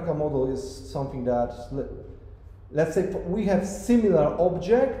 Hierarchical model is something that, let's say we have similar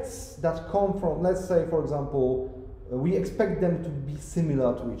objects that come from, let's say, for example, we expect them to be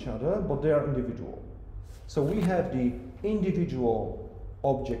similar to each other, but they are individual. So we have the individual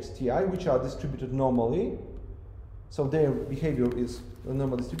objects Ti, which are distributed normally. So their behavior is a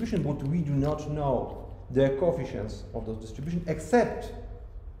normal distribution, but we do not know their coefficients of those distributions, except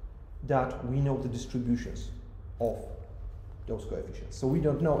that we know the distributions of those coefficients. So we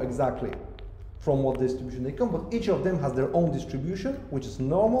don't know exactly from what distribution they come, but each of them has their own distribution, which is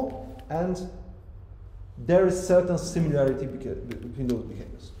normal, and there is certain similarity between those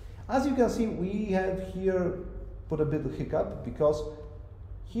behaviors. As you can see, we have here put a bit of hiccup, because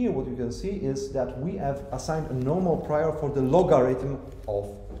here what you can see is that we have assigned a normal prior for the logarithm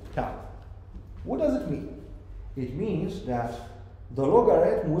of tau. What does it mean? It means that the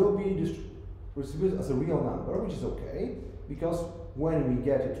logarithm will be distributed as a real number, which is okay, because when we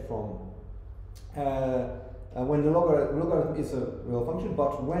get it from, when the logarithm is a real function,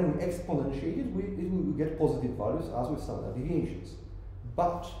 but when we exponentiate it, it will get positive values as with standard deviations.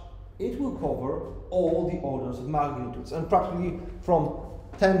 But it will cover all the orders of magnitudes, and practically from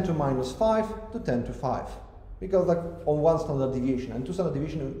 10 to minus 5 to 10 to 5, because like on one standard deviation, and 2 standard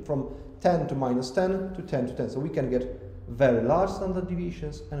deviation from 10 to minus 10 to 10 to 10. So we can get very large standard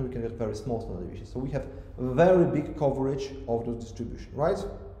deviations, and we can get very small standard deviations. So we have very big coverage of those distributions, right?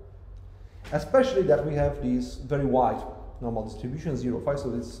 Especially that we have these very wide normal distributions, 0, 5, so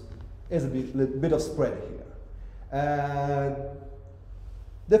this is a bit of spread here.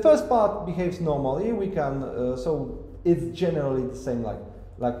 The first part behaves normally. We can, so it's generally the same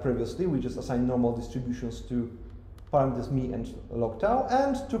like previously. We just assign normal distributions to parameters mi and log tau,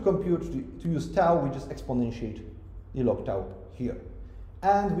 and to compute, to use tau, we just exponentiate the log tau here.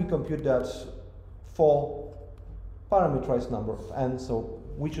 And we compute that for parameterized number of n, so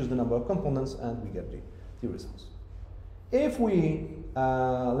we choose the number of components and we get the results. If we,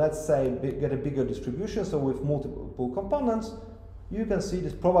 let's say, get a bigger distribution, so with multiple components, you can see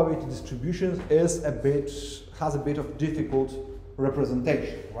this probability distribution is has a bit of difficult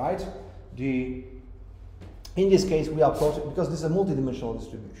representation, right? In this case, we are plotting, because this is a multidimensional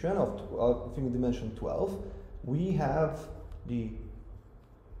distribution of dimension 12, we have the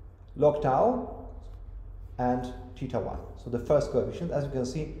log tau and theta 1. So the first coefficient, as you can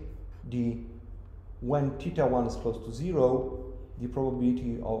see, when theta 1 is close to 0, the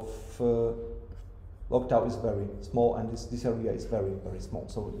probability of log tau is very small, and this area is very, very small.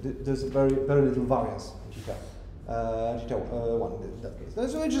 So there's very, very little variance in theta 1 in that case.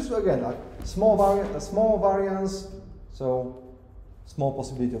 So it's just, again, like small variance, So small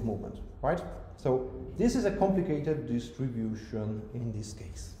possibility of movement, right? So this is a complicated distribution in this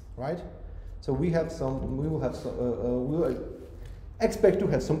case, right? So we will expect to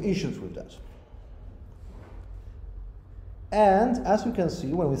have some issues with that. And as you can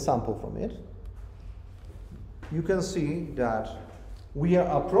see when we sample from it, you can see that we are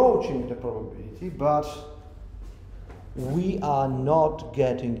approaching the probability, but we are not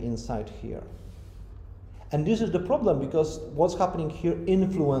getting inside here. And this is the problem, because what's happening here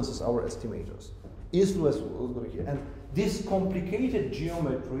influences our estimators. And this complicated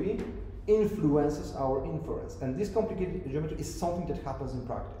geometry influences our inference. And this complicated geometry is something that happens in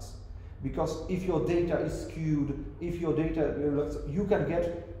practice. Because if your data is skewed, if your data, you can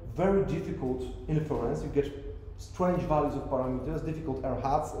get very difficult inference, you get strange values of parameters, difficult error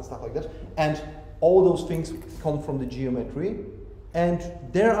hats and stuff like that. And all those things come from the geometry. And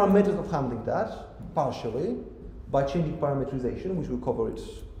there are methods of handling that, partially, by changing parameterization, which we'll cover it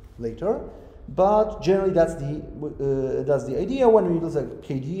later. But generally, that's the idea. When we look at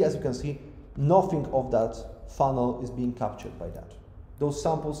KD, as you can see, nothing of that funnel is being captured by that. Those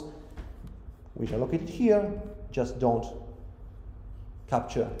samples, which are located here, just don't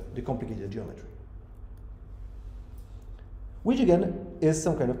capture the complicated geometry. Which again is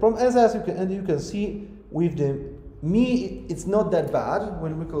some kind of problem. As you can see, with the it's not that bad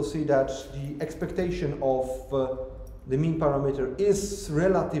when we can see that the expectation of the mean parameter is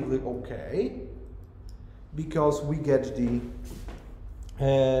relatively okay, because we get the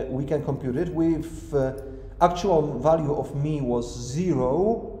we can compute it with actual value of mean was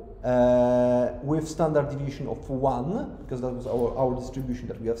 0 with standard deviation of 1, because that was our distribution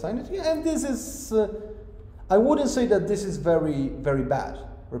that we have signed it. And this is I wouldn't say that this is very bad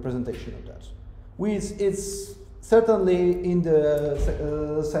representation of that. It's certainly in the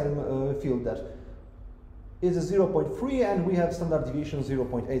same field that is a 0.3 and we have standard deviation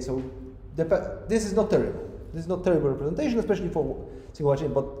 0.8. So this is not terrible. This is not terrible representation, especially for single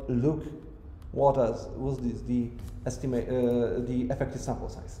chain. But look, what was this? The estimate, the effective sample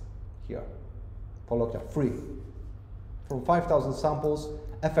size here for lockup 3 from 5,000 samples.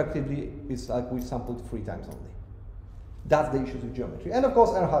 Effectively, it's like we sampled 3 times only. That's the issue with geometry, and of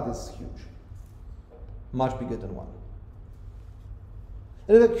course, error hat is huge. Much bigger than 1.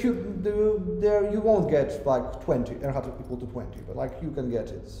 And there you won't get like 20, error hat equal to 20, but like you can get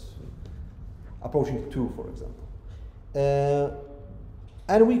it approaching 2, for example.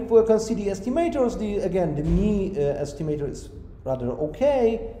 And we can see the estimators. Again, the mean estimator is rather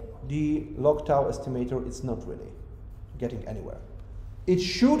okay. The log tau estimator is not really getting anywhere. It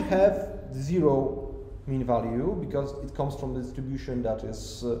should have 0 mean value because it comes from the distribution that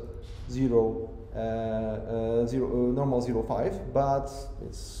is normal 0.5, but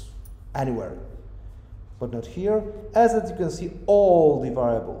it's anywhere, but not here. As you can see, all the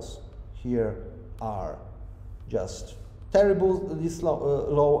variables here are just terrible, this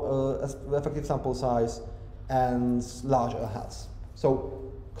low effective sample size and large error hats. So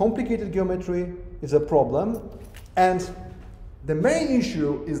complicated geometry is a problem, and the main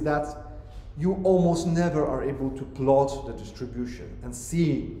issue is that you almost never are able to plot the distribution and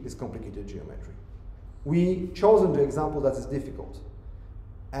see this complicated geometry. We chosen the example that is difficult,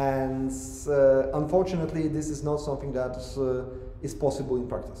 and unfortunately this is not something that is possible in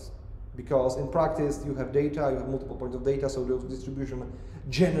practice, because in practice you have data, you have multiple points of data, so the distribution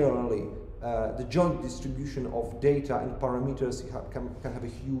generally, the joint distribution of data and parameters can have a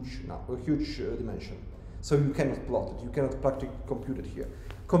huge dimension. So you cannot plot it, you cannot practically compute it here.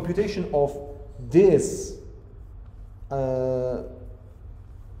 Computation of this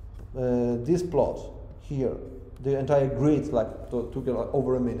this plot here, the entire grid, took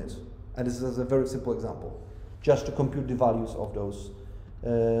over a minute, and this is a very simple example, just to compute the values of those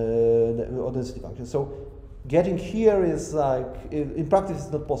density functions. So getting here is in practice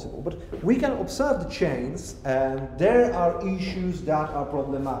it's not possible, but we can observe the chains, and there are issues that are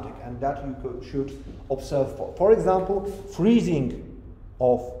problematic and that you should observe for. For example, freezing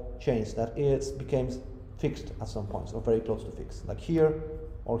of chains that becomes fixed at some points or very close to fixed, like here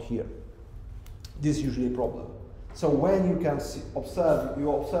or here. This is usually a problem. So when you can observe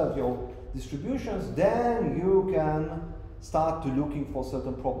your distributions, then you can start to looking for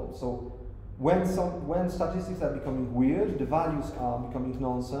certain problems. So when statistics are becoming weird, the values are becoming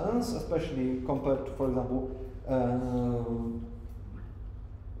nonsense, especially compared to, for example,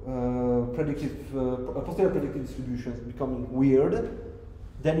 posterior predictive distributions becoming weird,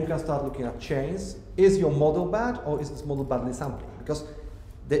 then you can start looking at chains. Is your model bad, or is this model badly sampling? Because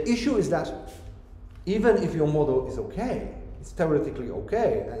the issue is that even if your model is okay, it's theoretically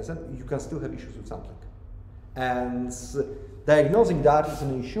okay, and then you can still have issues with sampling. And diagnosing that is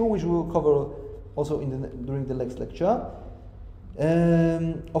an issue which we'll cover also during the next lecture.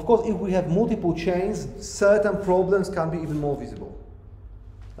 Of course, if we have multiple chains, certain problems can be even more visible.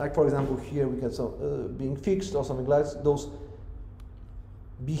 Like, for example, here we get some being fixed or something like those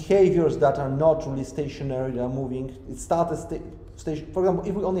behaviors that are not really stationary, they are moving. It started station. For example,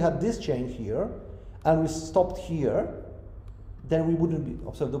 if we only had this chain here and we stopped here, then we wouldn't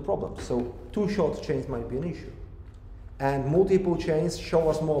observe the problem. So 2 short chains might be an issue. And multiple chains show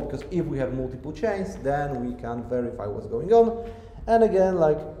us more, because if we have multiple chains, then we can verify what's going on. And again,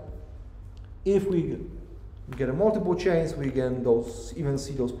 like, if we get a multiple chains, we can even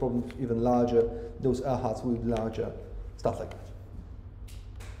see those problems even larger, those ahats will be larger, stuff like that.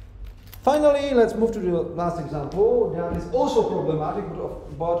 Finally, let's move to the last example. That is also problematic,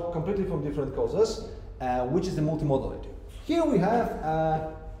 but completely from different causes, which is the multimodality. Here we have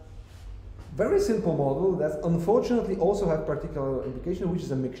a very simple model that unfortunately also have particular implication, which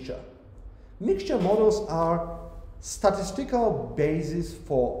is a mixture. Mixture models are statistical basis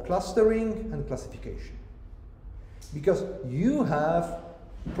for clustering and classification. Because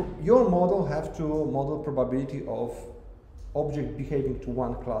your model have to model probability of object behaving to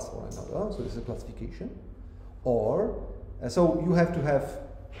one class or another, so this is a classification. Or, so you have to have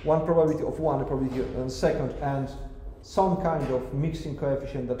one probability of one, a probability of second, and some kind of mixing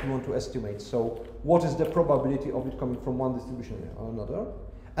coefficient that you want to estimate. So what is the probability of it coming from one distribution or another?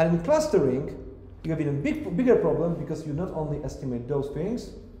 And in clustering, you have even bigger problem, because you not only estimate those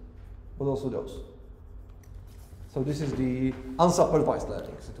things, but also those. So this is the unsupervised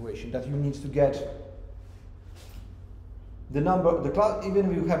learning situation, that you need to get the number,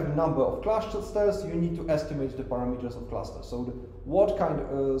 even if you have the number of clusters, you need to estimate the parameters of clusters. So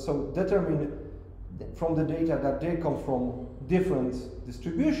so determine from the data that they come from different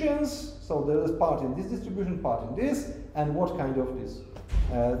distributions. So there is part in this distribution, part in this, and what kind of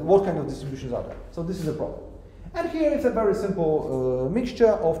distributions are there. So this is a problem. And here it's a very simple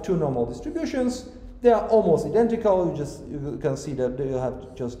mixture of 2 normal distributions. They are almost identical. You can see that they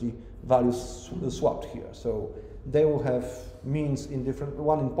have just the values swapped here. So they will have means in different,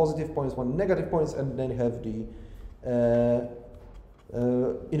 one in positive points, one in negative points, and then have the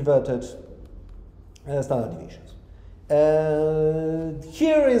inverted standard deviations.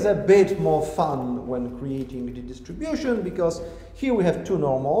 Here is a bit more fun when creating the distribution, because here we have 2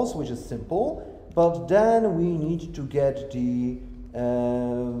 normals, which is simple, but then we need to get the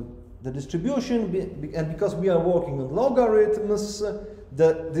distribution, and because we are working on logarithms,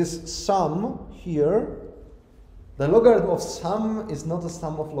 this sum here, the logarithm of sum is not a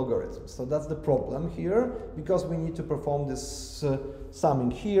sum of logarithms. So that's the problem here, because we need to perform this summing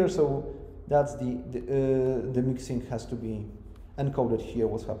here. So that's the mixing has to be encoded here,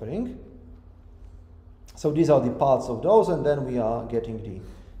 what's happening. So these are the parts of those, and then we are getting the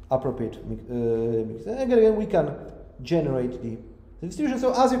appropriate mix. And again, we can generate the distribution.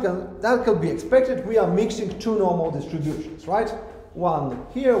 So as you can, that could be expected. We are mixing 2 normal distributions, right? One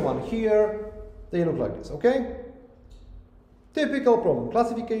here. They look like this, okay? Typical problem,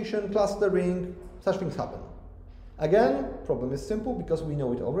 classification, clustering, such things happen. Again, problem is simple because we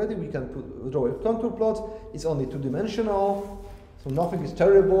know it already. We can draw a contour plot. It's only 2-dimensional, so nothing is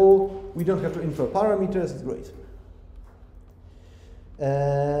terrible. We don't have to infer parameters. It's great.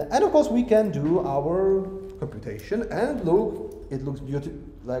 And of course, we can do our computation and look. It looks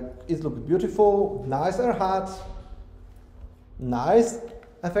beautiful. Nice hat. Nice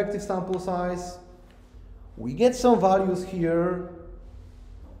effective sample size. We get some values here,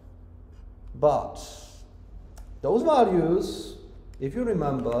 but those values, if you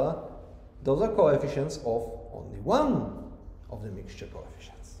remember, those are coefficients of only one of the mixture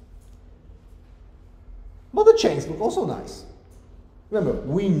coefficients. But the chains look also nice. Remember,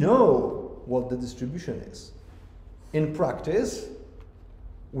 we know what the distribution is. In practice,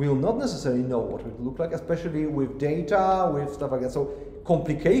 we will not necessarily know what it will look like, especially with data, with stuff like that. So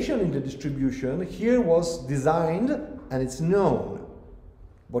complication in the distribution here was designed and it's known,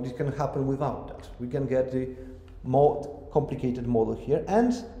 but it can happen without that. We can get the more complicated model here,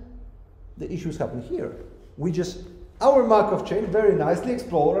 and the issues happen here. Our Markov chain very nicely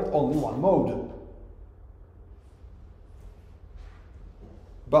explored only one mode.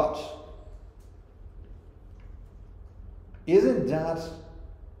 But isn't that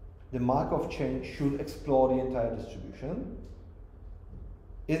the Markov chain should explore the entire distribution?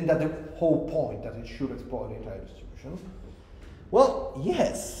 Isn't that the whole point, that it should explore the entire distribution? Well,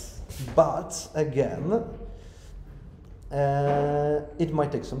 yes, but again, it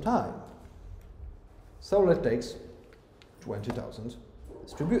might take some time. So it takes 20,000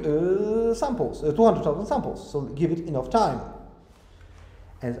 samples, 200,000 samples. So give it enough time.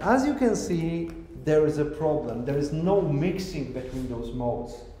 And as you can see, there is a problem. There is no mixing between those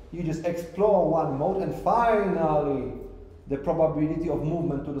modes. You just explore one mode, and finally, the probability of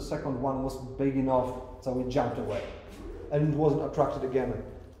movement to the second one was big enough, so it jumped away. And it wasn't attracted again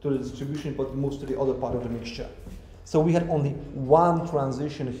to the distribution, but it moves to the other part of the mixture. So we had only one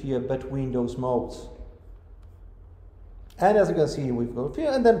transition here between those modes. And as you can see, we've got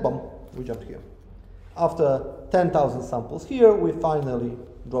here, and then boom, we jumped here. After 10,000 samples here, we finally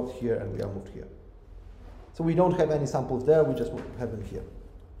dropped here, and we are moved here. So we don't have any samples there, we just have them here.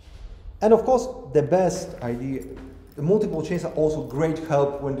 And of course, the best idea, the multiple chains are also great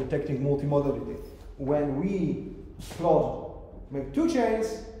help when detecting multimodality. When we make two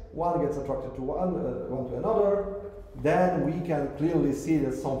chains, one gets attracted to one to another, then we can clearly see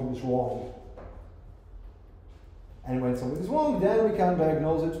that something is wrong. And when something is wrong, then we can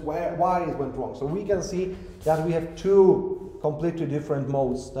diagnose it why it went wrong. So we can see that we have two completely different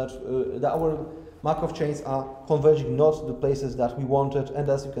modes, that our Markov chains are converging not to the places that we wanted, and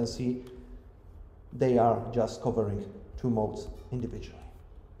as you can see, they are just covering two modes individually.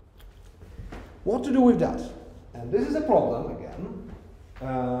 What to do with that? And this is a problem again,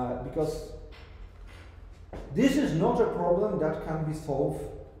 because this is not a problem that can be solved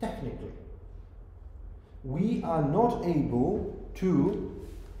technically. We are not able to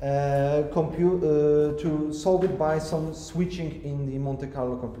to solve it by some switching in the Monte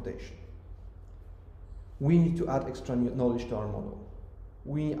Carlo computation. We need to add extra knowledge to our model.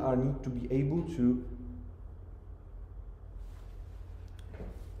 We need to be able to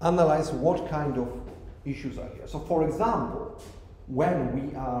analyze what kind of issues are here. So for example, when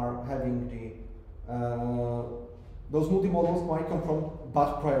we are having those multimodals might come from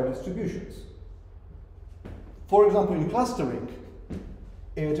bad prior distributions. For example, in clustering,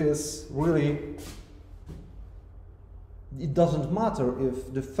 it doesn't matter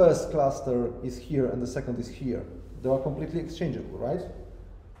if the first cluster is here and the second is here. They are completely exchangeable, right?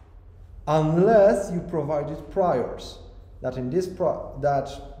 Unless you provided priors, that in this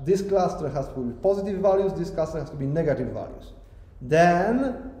this cluster has to be positive values, this cluster has to be negative values.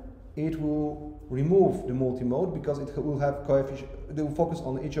 Then it will remove the multimode because it will have coefficient. It will focus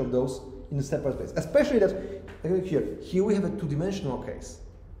on each of those in a separate place. Especially that here we have a two-dimensional case.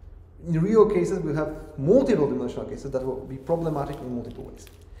 In real cases, we have multiple dimensional cases that will be problematic in multiple ways.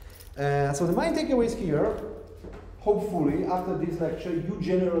 So the main takeaways here, hopefully, after this lecture, you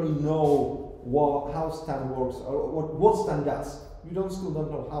generally know how Stan works, or what Stan does. You still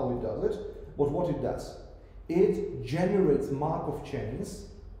don't know how it does it, but what it does. It generates Markov chains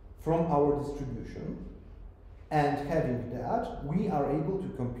from our distribution, and having that, we are able to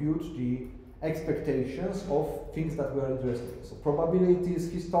compute the expectations of things that we are interested in. So probabilities,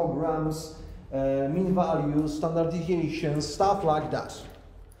 histograms, mean values, standard deviations, stuff like that.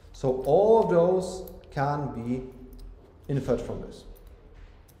 So all of those can be inferred from this.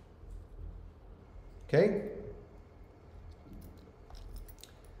 Okay?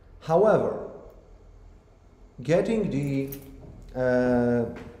 However,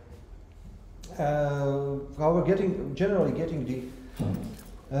 generally getting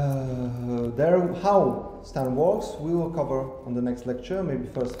how Stan works, we will cover on the next lecture, maybe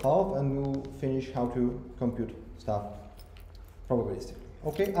first half, and we will finish how to compute stuff probabilistically.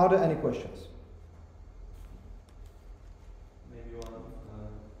 Okay, are there any questions? Maybe one,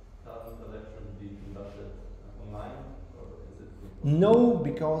 doesn't the lecture be conducted online, or is it? No,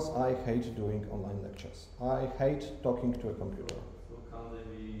 because I hate doing online lectures. I hate talking to a computer. So can they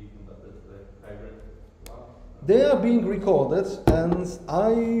be conducted like hybrid one? They are being recorded, and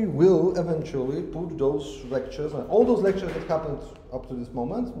I will eventually put those lectures, and all those lectures that happened up to this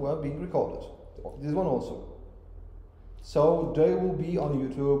moment were being recorded. This one also. So they will be on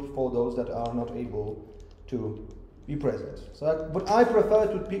YouTube for those that are not able to be present. So but I prefer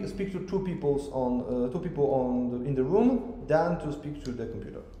to speak to two people in the room than to speak to the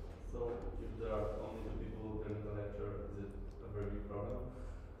computer. So if there are only two people during the lecture, is it a very big problem?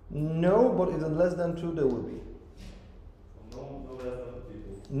 No, but if less than two, there will be. So no less than 2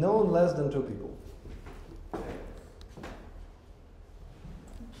 people. No less than 2 people.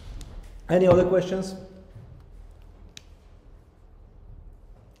 Any other questions?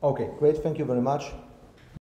 Okay, great. Thank you very much.